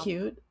would be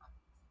cute.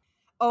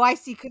 Oh, I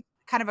see.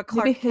 Kind of a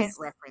Clark Kent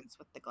reference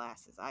with the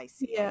glasses. I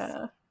see. Yeah.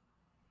 I see.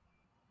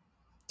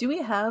 Do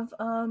we have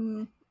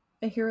a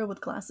hero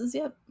with glasses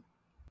yet?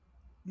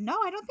 No,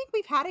 I don't think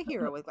we've had a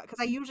hero with glasses.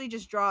 Because I usually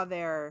just draw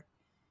their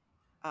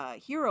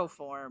hero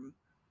form.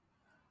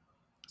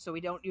 So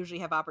we don't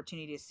usually have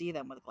opportunity to see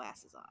them with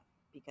glasses on.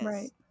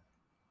 Because,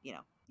 you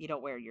know, you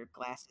don't wear your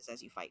glasses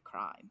as you fight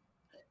crime.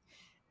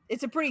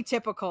 It's a pretty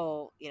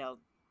typical, you know,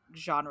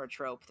 genre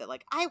trope that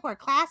like, I wore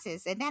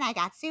glasses and then I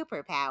got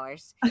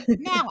superpowers.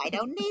 Now I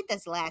don't need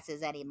those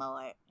glasses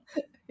anymore.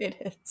 It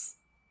is.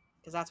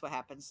 Because that's what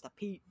happens to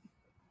Pete.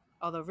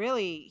 Although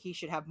really, he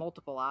should have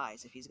multiple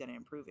eyes if he's going to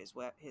improve his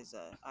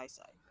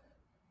eyesight.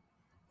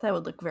 That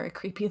would look very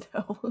creepy,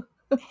 though.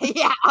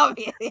 Yeah,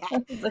 obviously.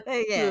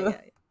 Yeah.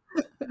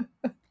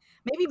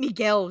 Maybe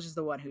Miguel is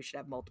the one who should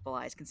have multiple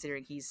eyes,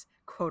 considering he's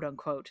quote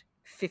unquote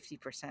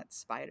 50%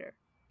 spider.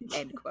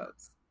 End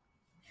quotes.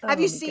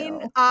 Have you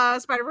seen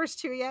Spider-Verse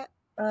 2 yet?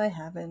 I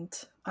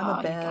haven't. I'm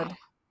a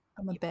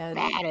bad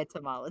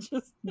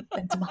entomologist.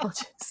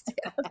 Entomologist,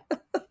 yeah.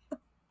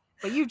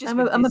 But you've just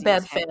I'm a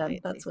bad fan.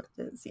 Lately. That's what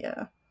it is,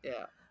 yeah.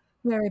 Yeah.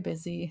 Very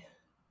busy.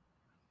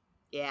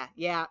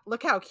 Yeah.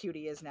 Look how cute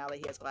he is now that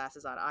he has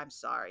glasses on. I'm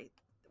sorry.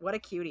 What a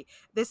cutie.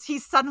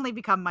 He's suddenly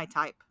become my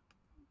type.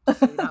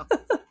 So, you know.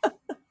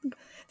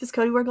 Does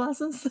Cody wear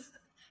glasses?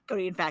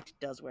 Cody, in fact,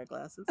 does wear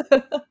glasses.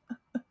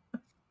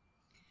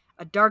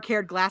 A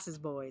dark-haired glasses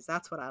boys.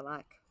 That's what I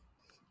like.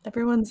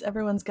 Everyone's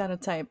got a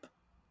type.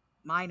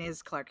 Mine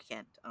is Clark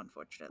Kent,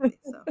 unfortunately.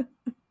 So.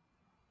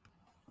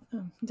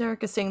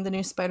 Derek is saying the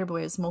new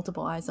Spider-Boy has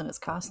multiple eyes on his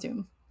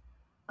costume.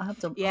 I'll have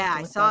to. Yeah,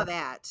 I saw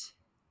that.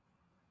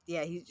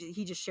 Yeah,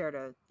 he just shared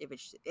a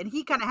image, and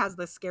he kind of has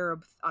the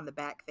scarab on the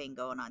back thing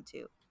going on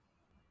too.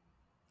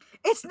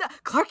 It's not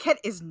Clark Kent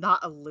is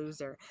not a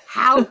loser.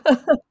 How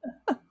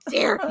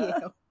dare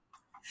you?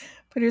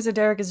 Producer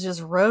Derek is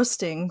just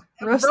roasting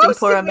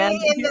poor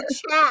Amanda in the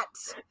chat,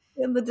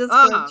 in the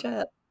Discord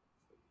chat.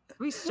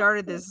 We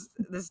started this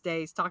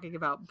day talking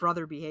about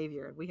brother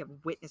behavior, and we have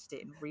witnessed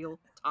it in real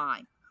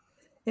time.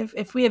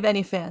 If we have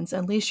any fans,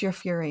 unleash your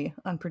fury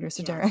on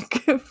Producer Derek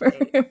for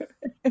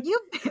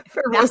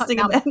roasting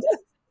Amanda.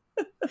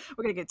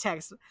 We're gonna get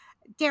text.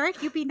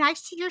 Derek, you be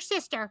nice to your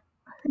sister.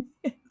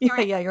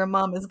 Yeah, your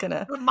mom is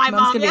gonna. My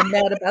mom's gonna be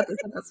mad about this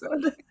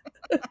episode.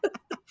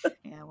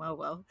 Yeah,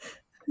 well.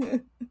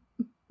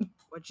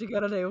 What you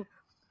gotta do?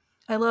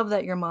 I love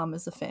that your mom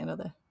is a fan of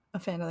the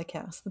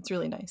cast. That's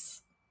really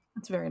nice.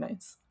 That's very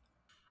nice.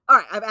 All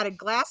right, I've added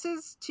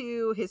glasses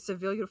to his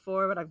civilian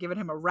form, and I've given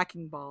him a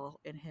wrecking ball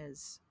in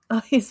his.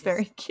 Oh, he's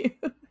very cute.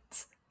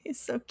 He's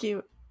so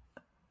cute.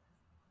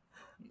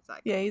 He's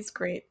like, yeah, he's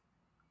great.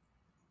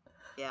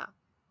 Yeah.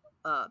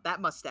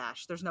 That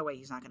mustache. There's no way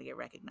he's not going to get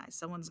recognized.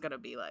 Someone's going to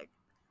be like,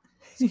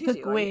 "Excuse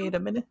you, wait a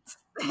minute.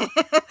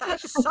 I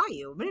just saw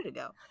you a minute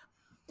ago."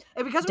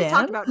 And because we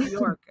talked about New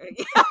York,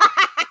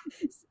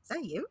 is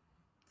that you?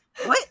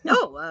 What?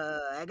 No,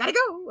 I gotta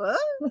go.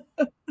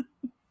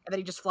 And then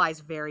he just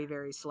flies very,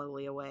 very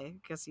slowly away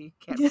because he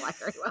can't fly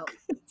very well.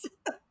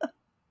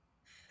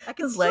 I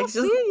can His still legs see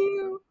just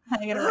you.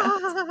 hanging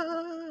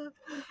around.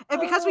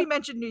 And because we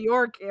mentioned New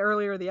York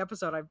earlier in the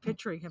episode, I'm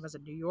picturing him as a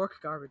New York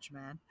garbage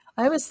man.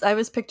 I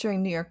was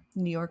picturing New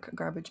York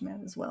garbage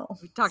man as well.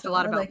 We talked a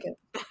lot about like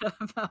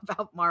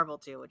about Marvel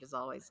too, which is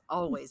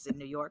always in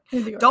New York.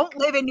 In New York. Don't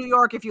live in New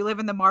York if you live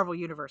in the Marvel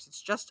universe.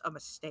 It's just a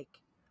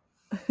mistake.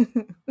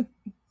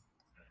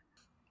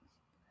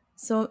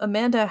 So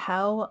Amanda,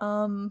 how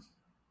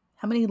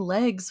many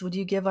legs would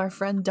you give our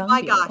friend Dung?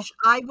 My gosh,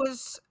 I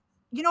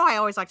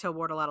always like to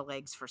award a lot of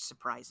legs for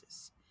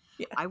surprises.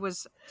 Yeah. I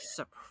was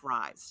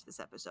surprised this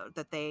episode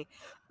that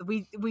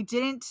we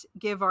didn't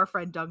give our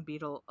friend Dung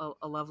Beetle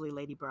a lovely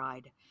lady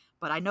bride,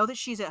 but I know that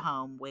she's at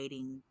home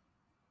waiting,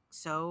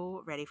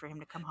 so ready for him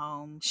to come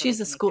home. She's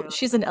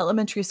an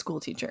elementary school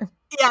teacher.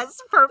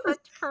 Yes,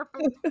 perfect.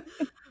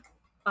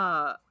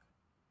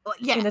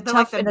 Yeah, in a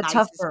tough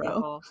borough.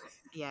 People.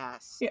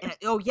 Yes. Yeah.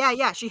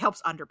 And she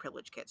helps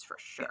underprivileged kids for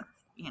sure.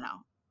 Yeah.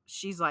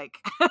 She's like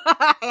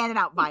handing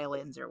out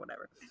violins or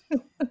whatever.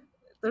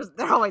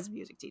 There are always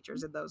music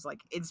teachers in those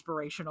like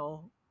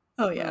inspirational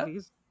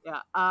movies. Yeah.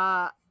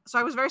 So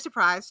I was very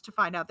surprised to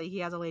find out that he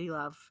has a lady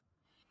love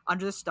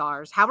under the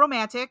stars. How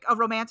romantic.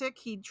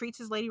 He treats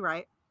his lady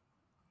right.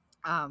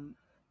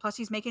 Plus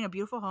he's making a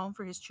beautiful home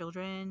for his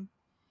children.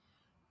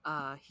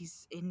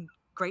 He's in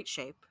great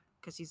shape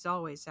because he's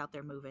always out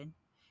there moving.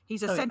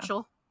 He's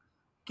essential.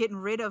 Getting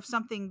rid of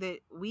something that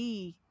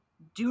we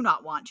do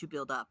not want to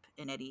build up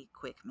in any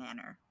quick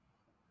manner.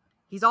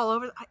 He's all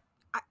over.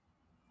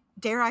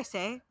 Dare I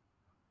say,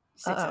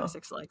 6 out of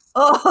 6 legs.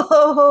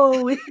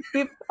 Oh, we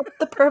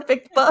the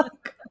perfect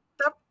buck.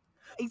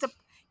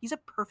 He's a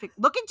perfect.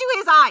 Look into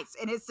his eyes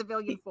in his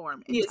civilian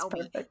form and tell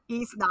me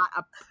he's not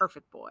a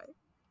perfect boy.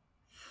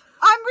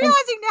 I'm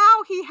realizing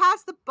now he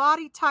has the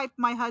body type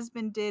my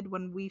husband did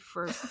when we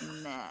first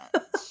met.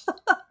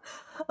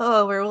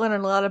 Oh, we're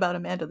learning a lot about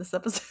Amanda this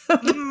episode.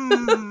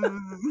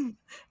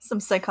 Some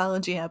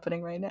psychology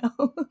happening right now.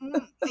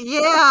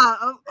 Yeah,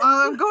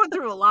 I'm going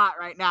through a lot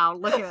right now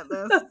looking at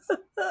this.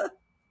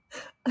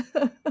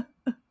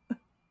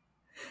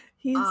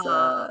 He's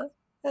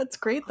that's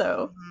great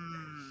though.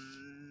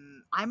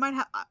 I might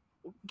have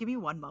give me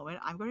one moment.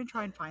 I'm going to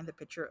try and find the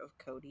picture of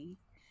Cody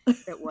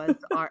that was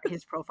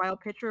his profile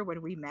picture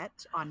when we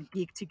met on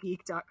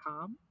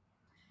geek2geek.com.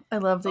 I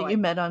love that you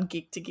met on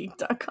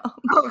geek2geek.com.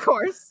 Of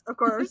course.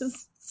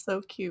 It's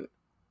so cute.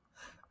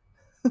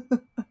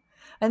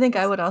 I think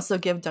I would also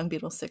give Dung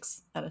Beetle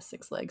 6 out of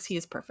 6 legs. He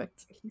is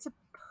perfect. He's a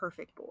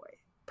perfect boy.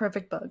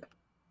 Perfect bug.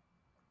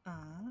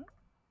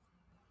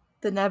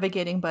 The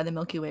navigating by the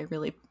Milky Way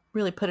really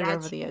put it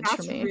over the edge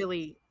for me. That's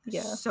really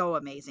so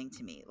amazing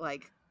to me.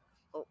 Like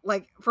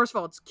first of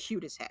all, it's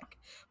cute as heck,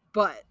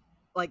 but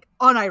like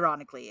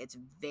unironically, it's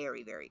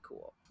very, very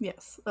cool.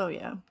 Yes. Oh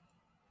yeah.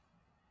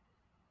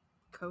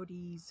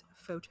 Cody's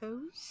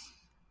photos.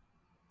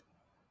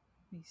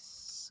 Let me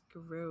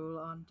scroll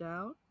on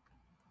down.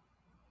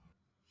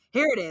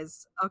 Here it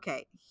is.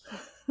 Okay.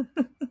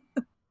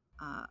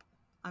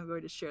 I'm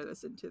going to share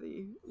this into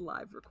the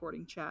live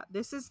recording chat.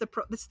 This is the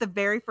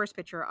very first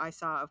picture I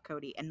saw of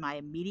Cody, and my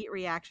immediate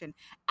reaction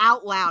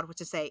out loud was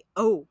to say,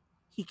 "Oh,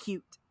 he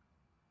cute."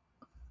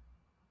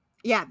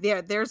 Yeah,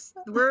 there's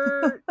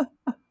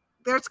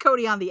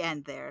Cody on the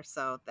end there,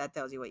 so that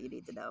tells you what you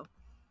need to know.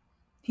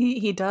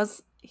 He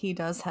does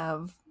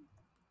have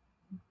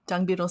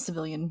Dung Beetle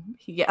civilian.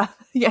 Yeah,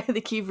 I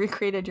think you've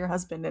recreated your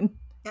husband and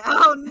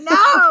oh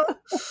no.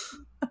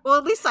 Well,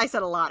 at least I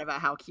said a lot about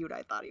how cute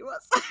I thought he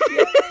was.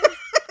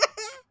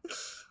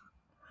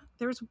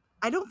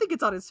 I don't think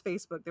it's on his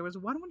Facebook. There was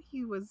one when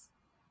he was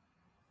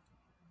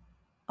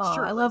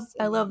I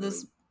love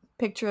this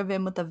picture of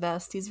him with the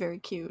vest. He's very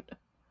cute.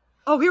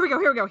 Oh, here we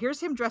go. Here's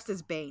him dressed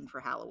as Bane for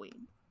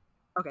Halloween.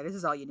 Okay, this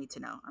is all you need to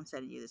know. I'm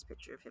sending you this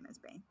picture of him as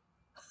Bane.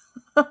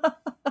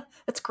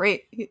 That's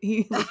great.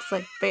 He looks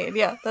like Bane.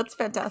 Yeah, that's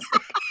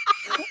fantastic.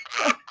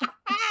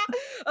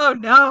 Oh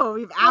no,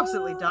 we've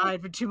absolutely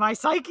dived into my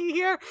psyche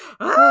here.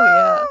 Oh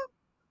yeah,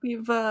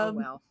 we've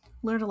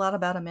learned a lot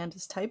about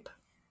Amanda's type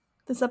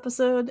this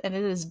episode, and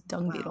it is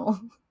Dung Beetle.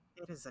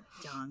 It is a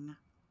dung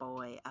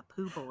boy, a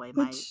poo boy.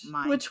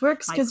 Which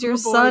works because your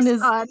son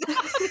is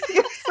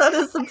your son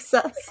is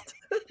obsessed.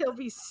 He'll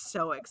be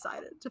so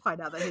excited to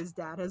find out that his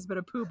dad has been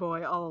a poo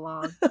boy all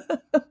along.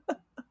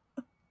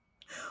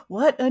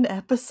 What an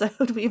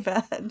episode we've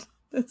had.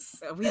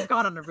 We've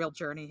gone on a real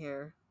journey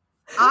here.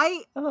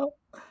 I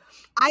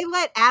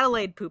let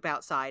Adelaide poop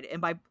outside,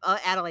 and by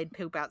Adelaide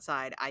poop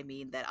outside, I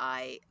mean that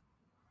I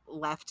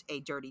left a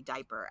dirty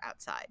diaper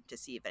outside to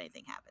see if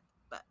anything happened.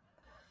 But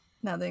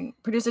now then,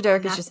 producer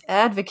Derek is just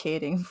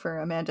advocating for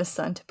Amanda's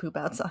son to poop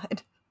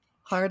outside.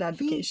 Hard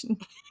advocation.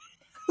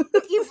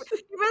 He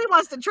really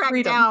wants to track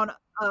down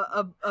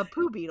a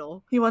poo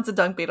beetle. He wants a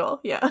dung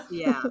beetle. Yeah.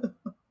 Yeah.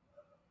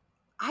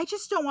 I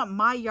just don't want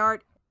my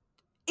yard.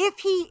 If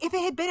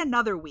it had been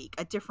another week,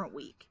 a different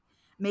week,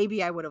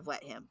 maybe I would have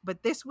let him.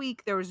 But this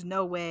week, there was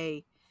no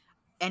way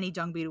any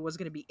dung beetle was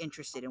going to be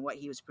interested in what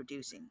he was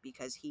producing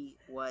because he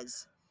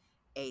was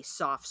a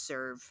soft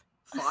serve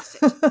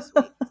faucet this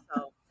week.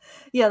 So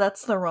yeah,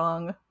 that's the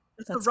wrong.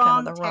 That's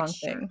kind of the wrong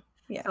thing.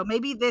 Yeah. So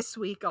maybe this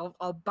week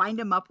I'll bind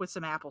him up with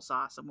some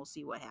applesauce and we'll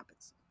see what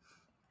happens.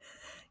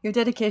 Your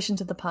dedication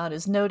to the pod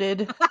is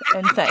noted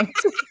and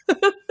thanked.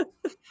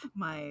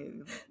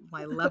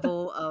 My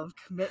level of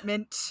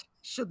commitment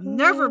should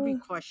never be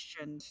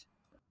questioned.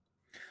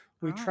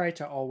 We try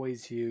to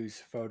always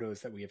use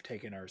photos that we have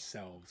taken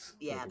ourselves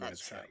for the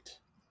website. True.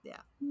 Yeah.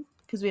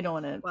 Because we don't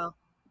want to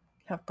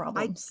have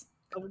problems.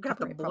 We're going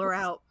to have to blur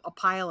out a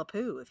pile of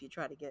poo if you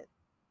try to get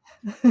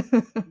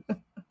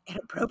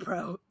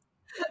inappropriate.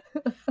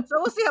 So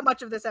we'll see how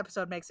much of this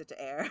episode makes it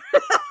to air.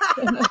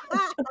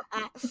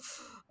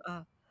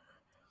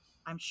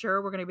 I'm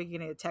sure we're going to be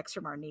getting a text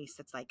from our niece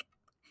that's like,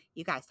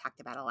 you guys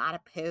talked about a lot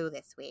of poo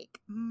this week.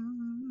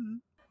 Mm-hmm.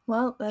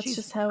 Well, that's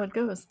just how it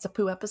goes. It's a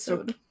poo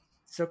episode.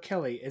 So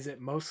Kelly, is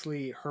it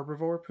mostly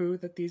herbivore poo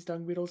that these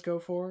dung beetles go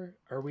for?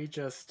 Are we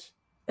just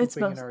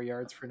pooping in our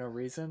yards for no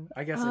reason?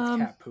 I guess it's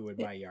cat poo in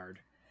my yard.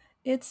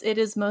 It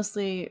is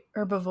mostly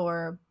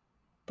herbivore,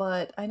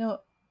 but I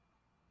don't.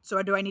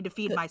 So do I need to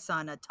feed my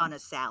son a ton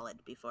of salad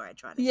before I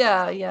try to?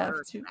 Yeah,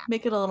 to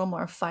make it a little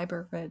more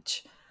fiber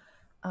rich.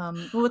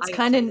 What's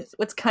kind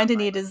of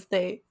neat is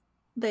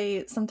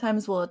they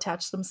sometimes will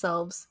attach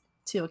themselves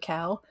to a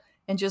cow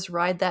and just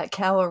ride that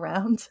cow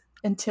around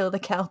until the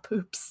cow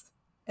poops,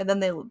 and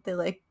then they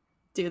like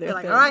do their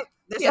thing. All right,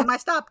 this is my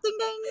stop. Ding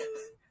ding.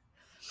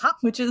 Hop.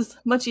 Which is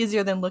much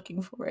easier than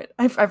looking for it.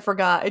 I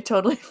forgot. I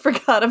totally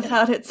forgot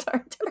about it.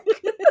 Sorry,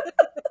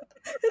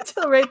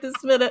 until right this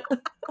minute.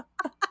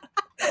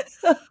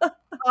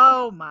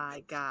 Oh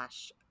my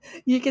gosh!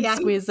 You can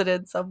squeeze it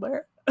in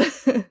somewhere.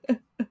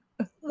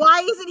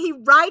 Why isn't he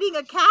riding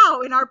a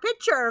cow in our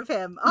picture of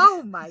him?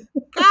 Oh my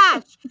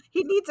gosh!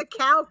 He needs a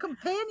cow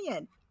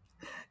companion.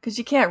 Because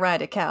you can't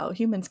ride a cow.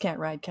 Humans can't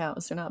ride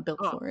cows. They're not built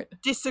for it.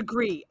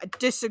 Disagree. I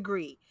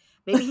disagree.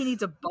 Maybe he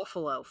needs a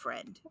buffalo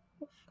friend.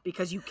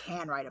 Because you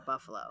can ride a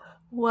buffalo.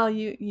 Well,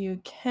 you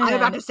can. I'm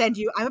about to send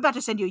you a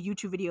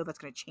YouTube video that's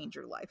going to change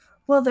your life.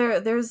 Well,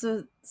 there's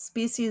a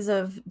species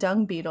of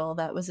dung beetle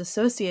that was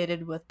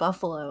associated with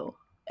buffalo,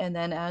 and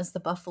then as the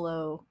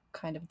buffalo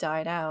kind of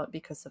died out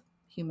because of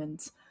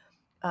humans,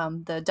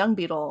 the dung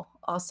beetle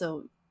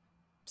also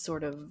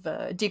sort of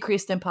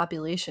decreased in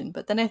population.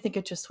 But then I think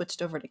it just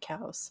switched over to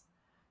cows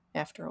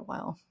after a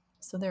while,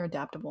 so they're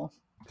adaptable.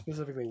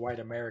 Specifically, white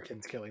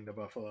Americans killing the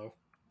buffalo.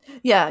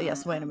 Yeah,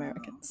 yes, white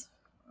Americans.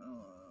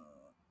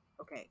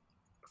 Okay,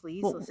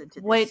 please listen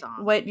to this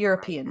song. White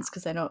Europeans,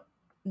 because I don't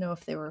know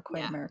if they were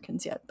quite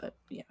Americans yet, but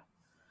yeah.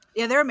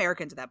 Yeah, they're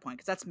Americans at that point,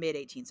 because that's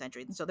mid-18th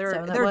century, so they're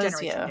a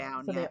generation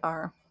down. So they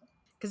are.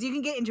 Because you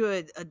can get into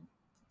a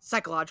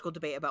psychological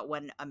debate about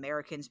when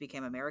Americans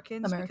became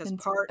Americans. Because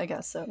I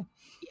guess so.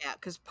 Yeah,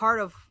 because part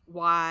of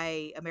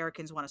why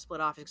Americans want to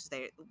split off is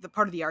because the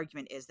part of the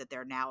argument is that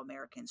they're now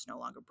Americans, no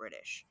longer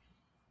British.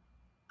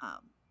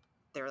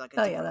 They're like a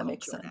different that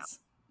makes sense.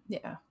 Now.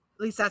 Yeah.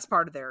 At least that's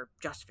part of their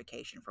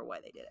justification for why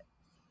they did it.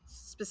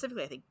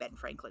 Specifically, I think Ben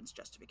Franklin's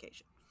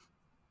justification.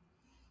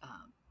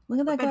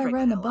 Look at that guy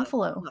riding a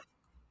buffalo.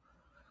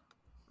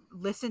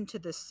 Listen to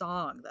this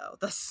song, though.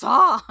 The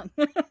song!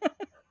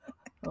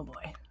 Oh,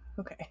 boy.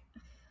 Okay.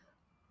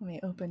 Let me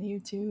open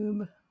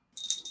YouTube.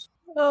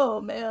 Oh,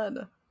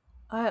 man.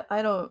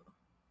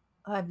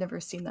 I've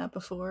never seen that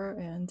before,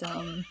 and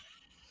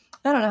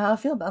I don't know how I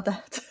feel about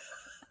that.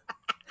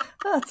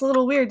 It's a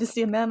little weird to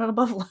see a man on a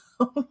buffalo.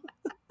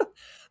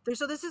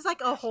 So this is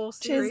like a whole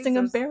series. Chasing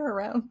a bear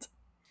around.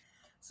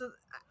 So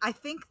I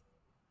think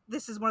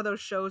this is one of those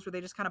shows where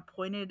they just kind of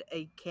pointed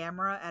a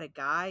camera at a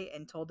guy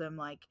and told him,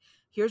 like,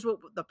 here's what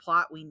the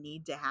plot we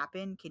need to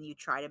happen. Can you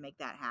try to make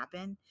that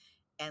happen?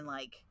 And,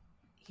 like,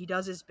 he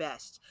does his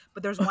best.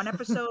 But there's one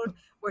episode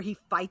where he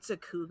fights a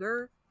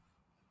cougar.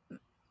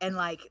 And,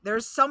 like,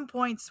 there's some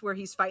points where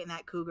he's fighting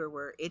that cougar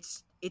where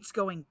it's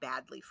going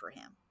badly for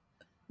him.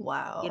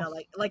 Wow. You know,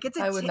 like it's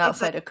I would not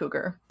fight a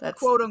cougar. That's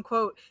quote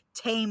unquote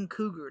tame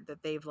cougar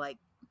that they've like,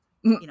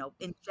 you know,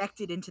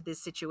 injected into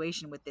this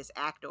situation with this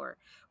actor.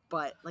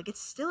 But like, it's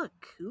still a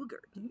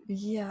cougar. Dude.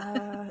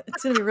 Yeah.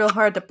 It's going to be real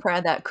hard to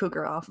pry that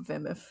cougar off of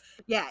him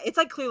Yeah, it's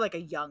like clearly like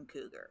a young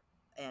cougar.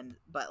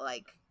 But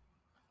like,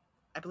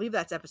 I believe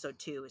that's episode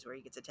 2 is where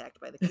he gets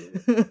attacked by the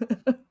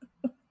cougar.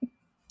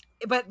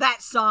 But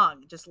that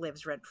song just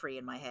lives rent free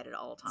in my head at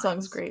all times.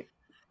 Song's great.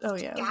 Oh,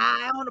 yeah.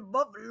 Guy on a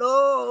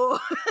buffalo.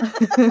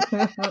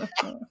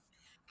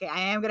 Okay, I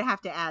am going to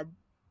have to add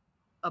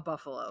a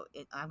buffalo.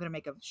 I'm going to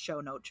make a show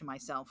note to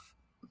myself.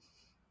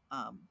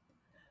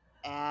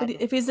 But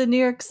if he's a New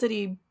York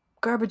City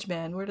garbage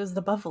man. Where does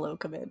the buffalo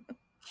come in?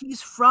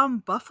 He's from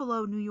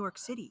Buffalo, New York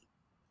City.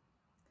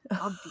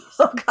 Obviously.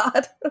 Oh,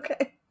 God.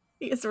 Okay.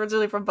 He is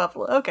originally from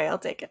Buffalo. Okay, I'll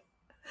take it.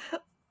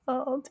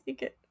 I'll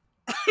take it.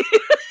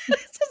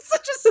 It's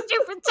such a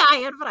stupid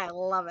tie-in, but I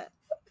love it.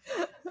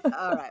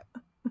 All right.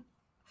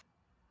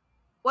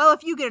 Well,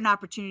 if you get an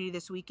opportunity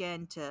this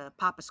weekend to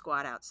pop a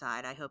squat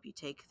outside, I hope you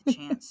take the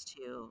chance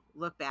to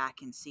look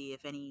back and see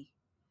if any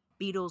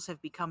beetles have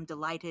become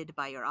delighted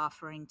by your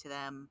offering to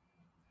them.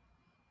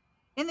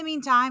 In the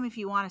meantime, if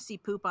you want to see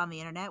poop on the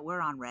internet, we're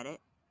on Reddit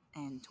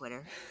and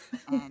Twitter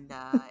and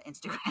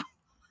Instagram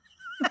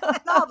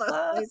and all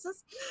those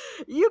places.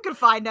 You can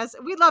find us.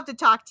 We'd love to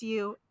talk to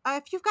you.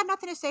 If you've got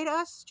nothing to say to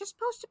us, just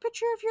post a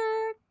picture of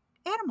your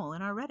animal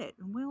in our Reddit,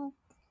 and we'll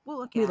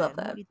look at it. We love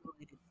that.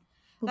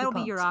 That'll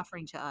be your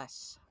offering to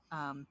us.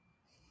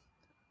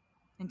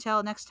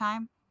 Until next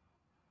time,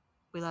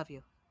 we love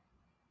you.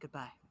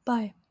 Goodbye.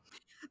 Bye.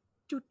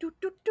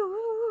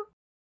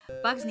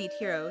 Bugs Need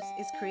Heroes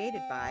is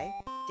created by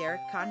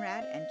Derek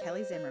Conrad and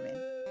Kelly Zimmerman.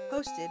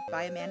 Hosted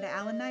by Amanda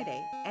Allen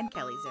Niday and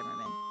Kelly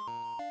Zimmerman.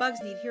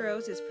 Bugs Need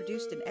Heroes is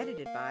produced and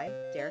edited by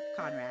Derek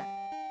Conrad.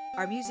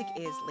 Our music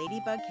is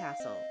Ladybug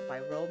Castle by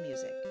Roll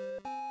Music.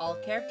 All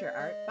character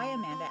art by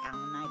Amanda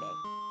Allen Niday.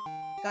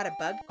 Got a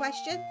bug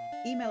question?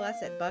 Email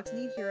us at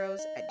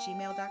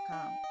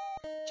bugsneedheroes@gmail.com.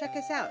 Check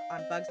us out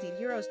on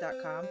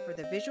bugsneedheroes.com for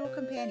the visual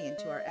companion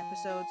to our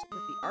episodes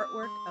with the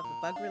artwork of the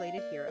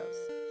bug-related heroes.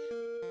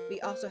 We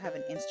also have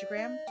an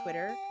Instagram,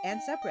 Twitter, and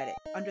subreddit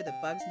under the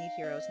Bugs Need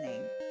Heroes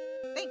name.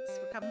 Thanks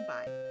for coming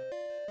by.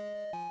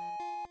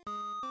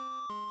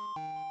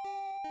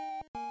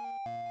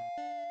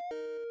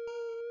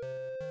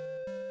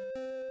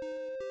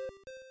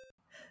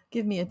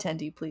 Give me a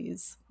tendy,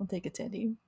 please. I'll take a tendy.